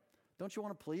 Don't you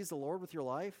want to please the Lord with your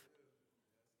life?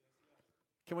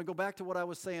 Can we go back to what I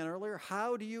was saying earlier?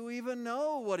 How do you even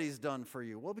know what he's done for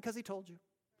you? Well, because he told you.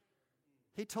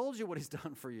 He told you what he's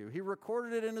done for you. He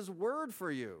recorded it in his word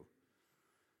for you.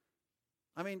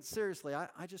 I mean, seriously, I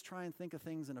just try and think of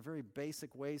things in a very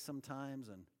basic way sometimes,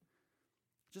 and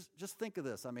just think of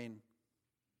this. I mean,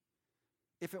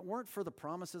 if it weren't for the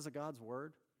promises of God's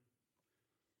word,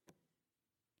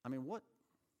 I mean,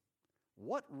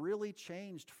 what really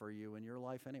changed for you in your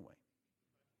life anyway?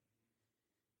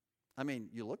 I mean,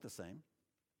 you look the same.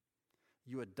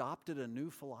 You adopted a new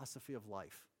philosophy of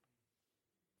life.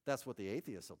 That's what the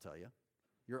atheists will tell you.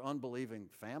 Your unbelieving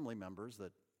family members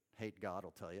that hate God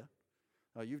will tell you.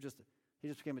 Oh, he just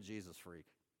became a Jesus freak.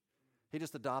 He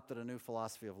just adopted a new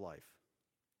philosophy of life.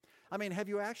 I mean, have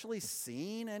you actually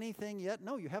seen anything yet?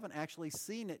 No, you haven't actually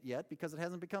seen it yet because it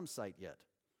hasn't become sight yet.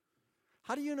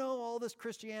 How do you know all this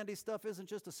Christianity stuff isn't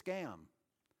just a scam?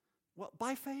 Well,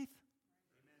 by faith. Amen.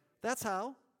 That's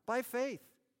how. By faith.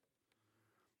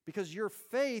 Because your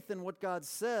faith in what God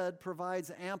said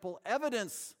provides ample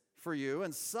evidence for you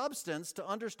and substance to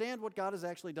understand what God has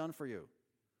actually done for you.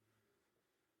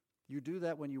 You do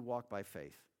that when you walk by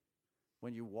faith,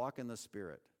 when you walk in the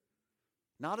Spirit,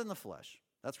 not in the flesh.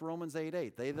 That's Romans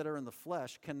 8:8. They that are in the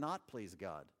flesh cannot please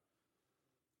God.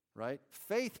 Right?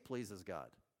 Faith pleases God.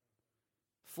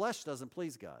 Flesh doesn't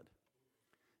please God.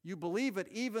 You believe it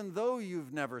even though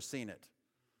you've never seen it.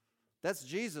 That's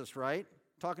Jesus, right?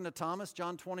 Talking to Thomas,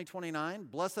 John 20:29.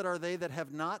 Blessed are they that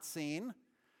have not seen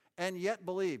and yet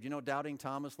believed. You know, doubting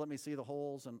Thomas, let me see the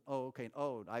holes, and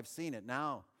I've seen it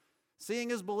now.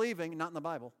 Seeing is believing, not in the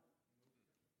Bible.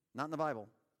 Not in the Bible.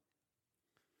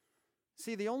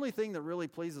 See, the only thing that really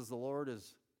pleases the Lord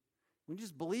is when you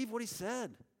just believe what he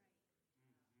said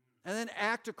and then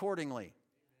act accordingly.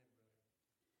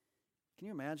 Can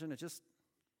you imagine? It's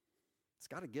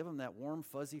got to give him that warm,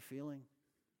 fuzzy feeling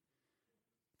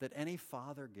that any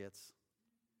father gets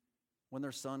when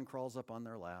their son crawls up on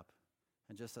their lap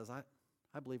and just says, I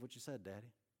believe what you said,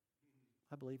 Daddy.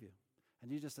 I believe you.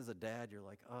 And you just as a dad, you're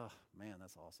like, oh, man,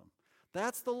 that's awesome.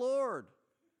 That's the Lord.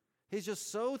 He's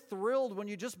just so thrilled when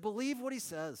you just believe what he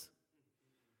says.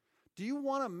 Do you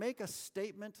want to make a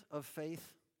statement of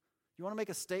faith? You want to make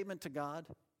a statement to God?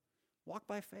 Walk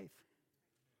by faith.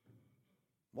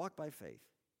 Walk by faith.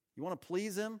 You want to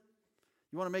please him?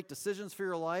 You want to make decisions for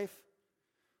your life?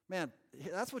 Man,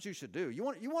 that's what you should do. You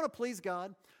want to please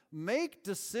God? Make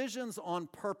decisions on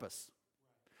purpose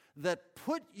that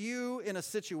put you in a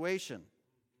situation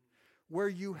where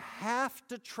you have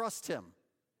to trust him.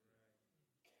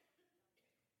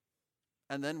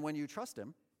 And then when you trust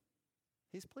him,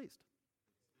 he's pleased.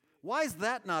 Why is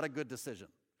that not a good decision?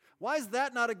 Why is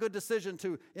that not a good decision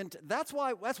that's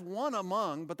one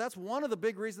of the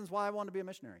big reasons why I wanted to be a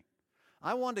missionary.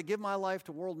 I wanted to give my life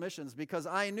to world missions because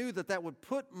I knew that would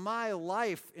put my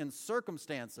life in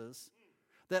circumstances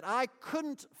that I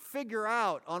couldn't figure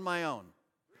out on my own.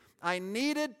 I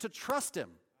needed to trust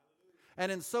him.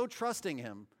 And in so trusting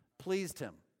him, pleased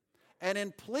him. And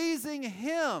in pleasing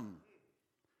him,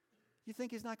 you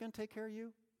think he's not going to take care of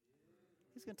you?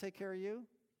 He's going to take care of you.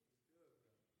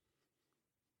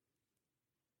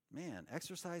 Man,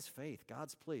 exercise faith.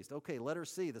 God's pleased. Okay, letter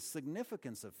C, the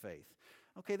significance of faith.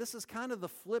 Okay, this is kind of the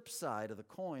flip side of the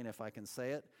coin, if I can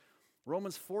say it.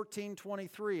 Romans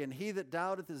 14:23, and he that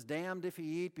doubteth is damned if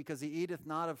he eat, because he eateth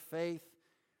not of faith.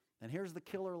 And here's the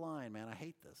killer line, man. I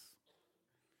hate this.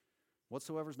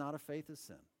 Whatsoever is not of faith is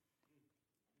sin.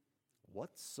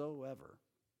 Whatsoever.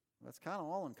 That's kind of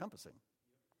all-encompassing.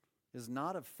 Is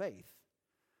not of faith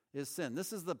is sin.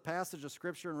 This is the passage of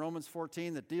Scripture in Romans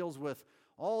 14 that deals with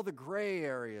all the gray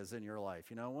areas in your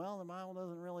life. You know, well, the Bible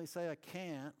doesn't really say I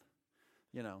can't.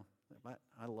 You know,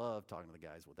 I love talking to the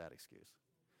guys with that excuse.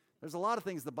 There's a lot of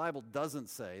things the Bible doesn't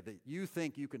say that you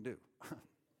think you can do.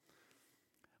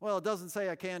 Well, it doesn't say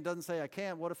I can, doesn't say I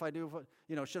can't. What if I do?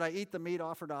 Should I eat the meat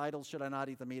offered to idols? Should I not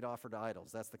eat the meat offered to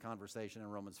idols? That's the conversation in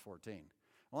Romans 14.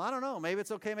 Well, I don't know. Maybe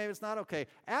it's okay, maybe it's not okay.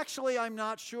 Actually, I'm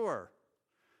not sure.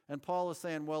 And Paul is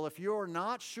saying, well, if you're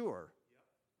not sure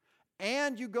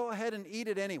and you go ahead and eat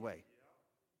it anyway,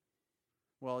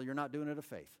 well, you're not doing it of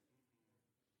faith.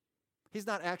 He's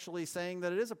not actually saying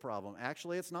that it is a problem.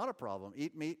 Actually, it's not a problem.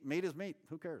 Eat meat. Meat is meat.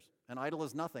 Who cares? An idol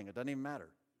is nothing. It doesn't even matter.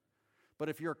 But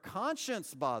if your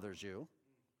conscience bothers you,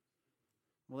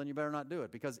 well, then you better not do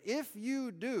it. Because if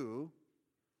you do,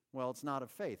 well, it's not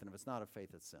of faith. And if it's not of faith,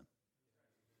 it's sin.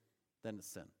 Then it's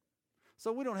sin.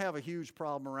 So we don't have a huge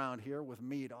problem around here with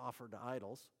meat offered to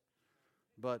idols.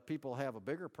 But people have a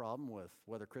bigger problem with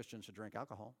whether Christians should drink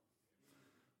alcohol.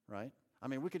 Right? I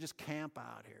mean, we could just camp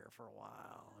out here for a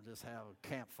while and just have a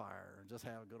campfire and just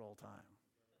have a good old time.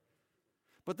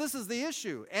 But this is the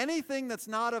issue. Anything that's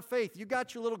not of faith, you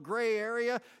got your little gray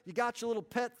area, you got your little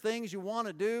pet things you want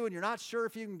to do, and you're not sure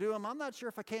if you can do them. I'm not sure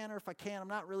if I can or if I can't. I'm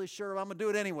not really sure. I'm going to do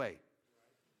it anyway.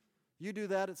 You do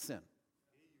that, it's sin.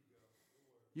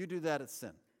 You do that, it's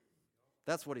sin.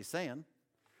 That's what he's saying.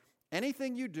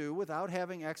 Anything you do without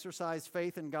having exercised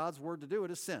faith in God's word to do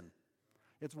it is sin.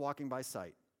 It's walking by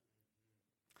sight.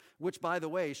 Which, by the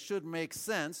way, should make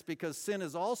sense because sin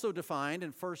is also defined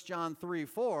in 1 John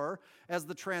 3:4 as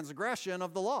the transgression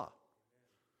of the law.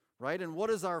 Right? And what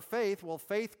is our faith? Well,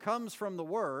 faith comes from the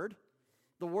Word.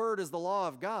 The Word is the law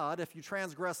of God. If you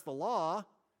transgress the law,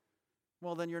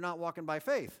 well, then you're not walking by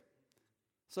faith.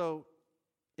 So,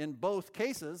 in both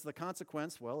cases, the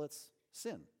consequence, well, it's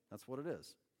sin. That's what it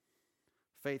is.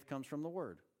 Faith comes from the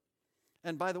Word.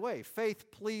 And by the way, faith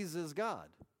pleases God.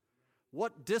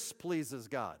 What displeases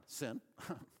God? Sin.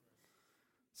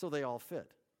 So they all fit.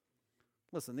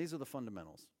 Listen, these are the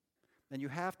fundamentals. And you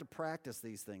have to practice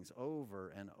these things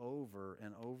over and over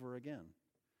and over again.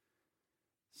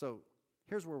 So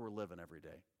here's where we're living every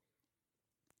day.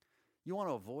 You want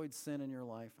to avoid sin in your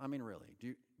life? I mean, really,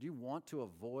 do you want to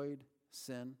avoid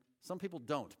sin? Some people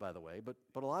don't, by the way, but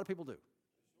a lot of people do.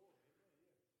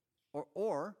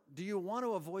 Or do you want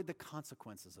to avoid the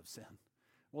consequences of sin?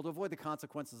 Well, to avoid the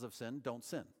consequences of sin, don't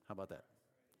sin. How about that?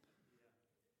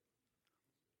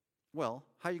 Well,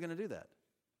 how are you going to do that?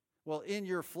 Well, in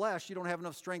your flesh, you don't have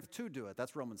enough strength to do it.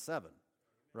 That's Romans 7,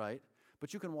 right?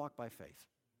 But you can walk by faith.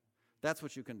 That's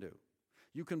what you can do.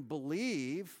 You can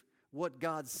believe what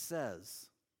God says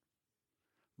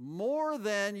more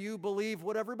than you believe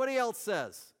what everybody else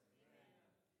says.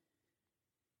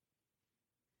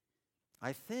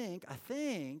 I think,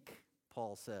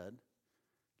 Paul said,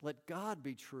 let God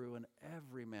be true and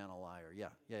every man a liar. Yeah,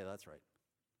 that's right.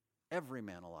 Every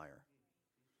man a liar.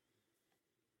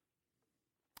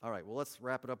 All right, well, let's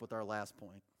wrap it up with our last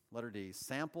point. Letter D,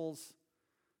 samples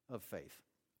of faith.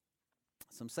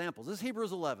 Some samples. This is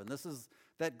Hebrews 11. This is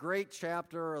that great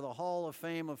chapter of the Hall of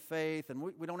Fame of Faith, and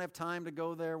we don't have time to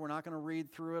go there. We're not going to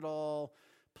read through it all.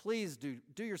 Please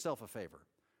do yourself a favor.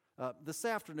 This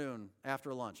afternoon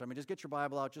after lunch, just get your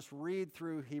Bible out. Just read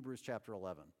through Hebrews chapter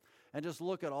 11. And just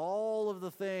look at all of the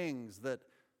things that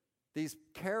these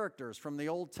characters from the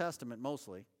Old Testament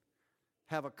mostly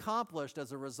have accomplished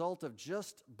as a result of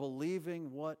just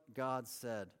believing what God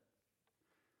said.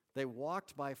 They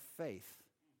walked by faith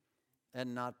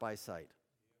and not by sight.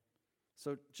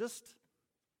 So just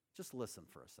listen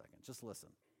for a second. Just listen.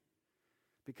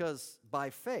 Because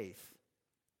by faith,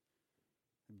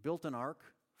 built an ark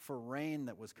for rain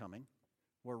that was coming,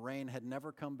 where rain had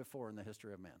never come before in the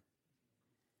history of man.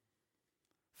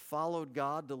 Followed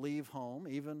God to leave home,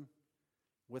 even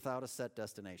without a set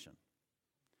destination.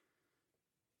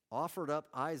 Offered up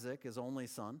Isaac, his only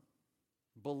son,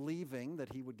 believing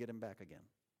that he would get him back again.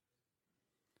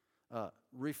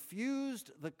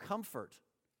 Refused the comfort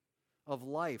of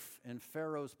life in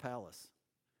Pharaoh's palace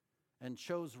and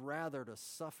chose rather to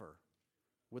suffer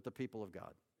with the people of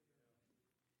God.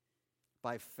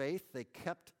 By faith, they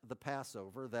kept the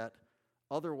Passover, that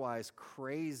otherwise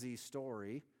crazy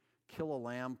story, kill a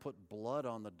lamb, put blood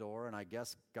on the door, and I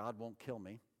guess God won't kill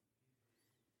me.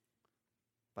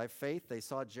 By faith, they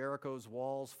saw Jericho's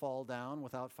walls fall down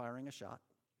without firing a shot.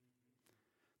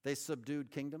 They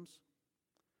subdued kingdoms,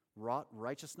 wrought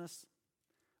righteousness,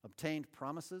 obtained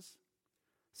promises,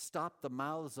 stopped the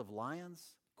mouths of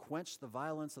lions, quenched the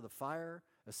violence of the fire,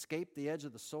 escaped the edge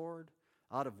of the sword,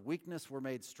 out of weakness were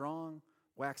made strong,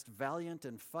 waxed valiant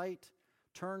in fight,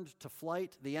 turned to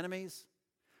flight the enemies,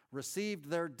 received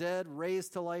their dead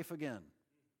raised to life again,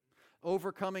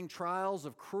 overcoming trials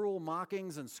of cruel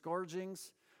mockings and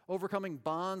scourgings, overcoming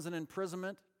bonds and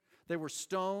imprisonment. They were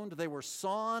stoned, they were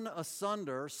sawn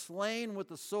asunder, slain with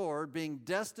the sword, being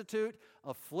destitute,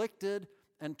 afflicted,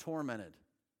 and tormented.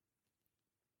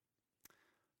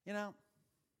 I'm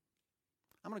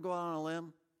going to go out on a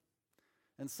limb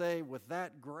and say, with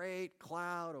that great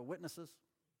cloud of witnesses,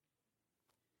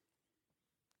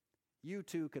 you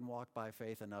too can walk by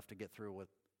faith enough to get through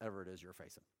whatever it is you're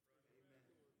facing.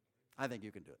 I think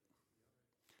you can do it.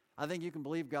 I think you can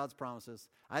believe God's promises.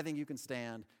 I think you can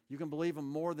stand. You can believe them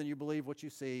more than you believe what you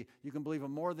see. You can believe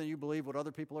them more than you believe what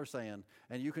other people are saying,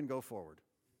 and you can go forward.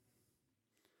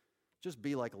 Just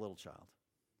be like a little child.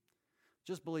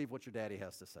 Just believe what your daddy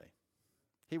has to say.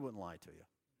 He wouldn't lie to you.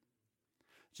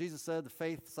 Jesus said the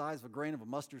faith size of a grain of a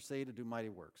mustard seed to do mighty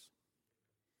works.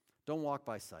 Don't walk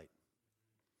by sight.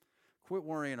 Quit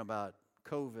worrying about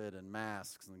COVID and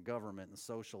masks and government and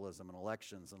socialism and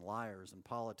elections and liars and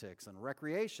politics and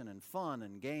recreation and fun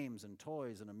and games and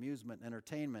toys and amusement and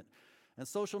entertainment and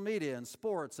social media and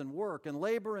sports and work and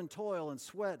labor and toil and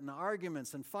sweat and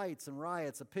arguments and fights and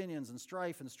riots, opinions and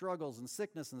strife and struggles and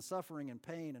sickness and suffering and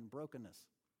pain and brokenness.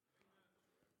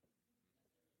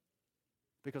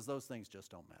 Because those things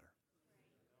just don't matter.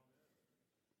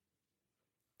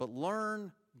 But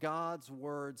learn God's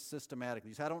word systematically.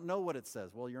 You say, I don't know what it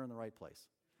says. Well, you're in the right place.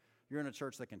 You're in a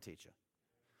church that can teach you.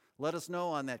 Let us know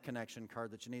on that connection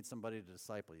card that you need somebody to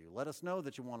disciple you. Let us know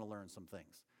that you want to learn some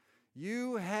things.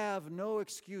 You have no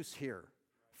excuse here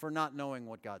for not knowing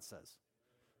what God says.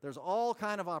 There's all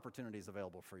kind of opportunities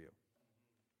available for you.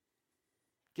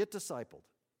 Get discipled.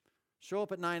 Show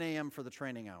up at 9 a.m. for the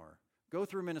training hour. Go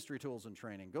through ministry tools and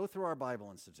training. Go through our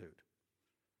Bible Institute.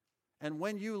 And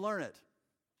when you learn it,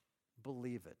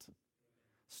 believe it.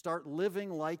 Start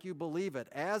living like you believe it.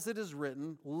 As it is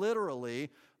written, literally,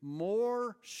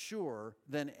 more sure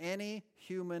than any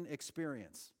human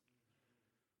experience.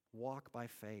 Walk by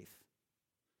faith.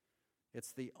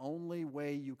 It's the only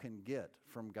way you can get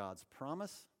from God's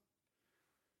promise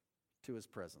to His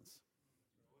presence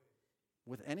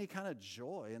with any kind of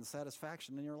joy and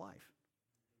satisfaction in your life.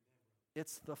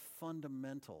 It's the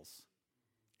fundamentals.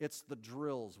 It's the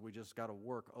drills we just got to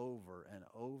work over and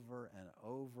over and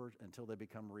over until they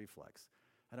become reflex.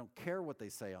 I don't care what they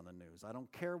say on the news. I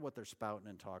don't care what they're spouting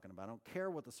and talking about. I don't care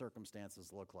what the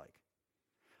circumstances look like.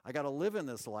 I got to live in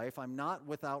this life. I'm not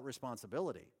without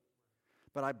responsibility.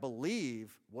 But I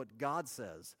believe what God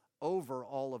says over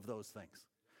all of those things.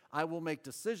 I will make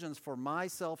decisions for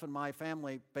myself and my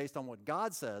family based on what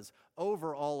God says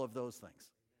over all of those things.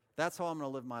 That's how I'm going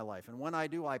to live my life. And when I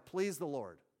do, I please the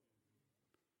Lord.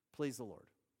 Please the Lord.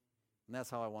 And that's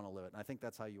how I want to live it. And I think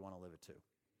that's how you want to live it too.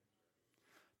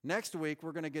 Next week,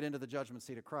 we're going to get into the judgment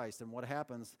seat of Christ and what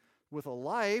happens with a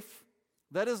life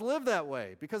that is lived that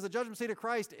way. Because the judgment seat of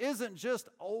Christ isn't just,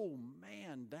 oh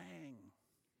man, dang.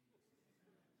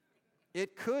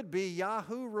 It could be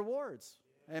Yahoo rewards.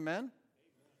 Amen?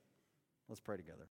 Let's pray together.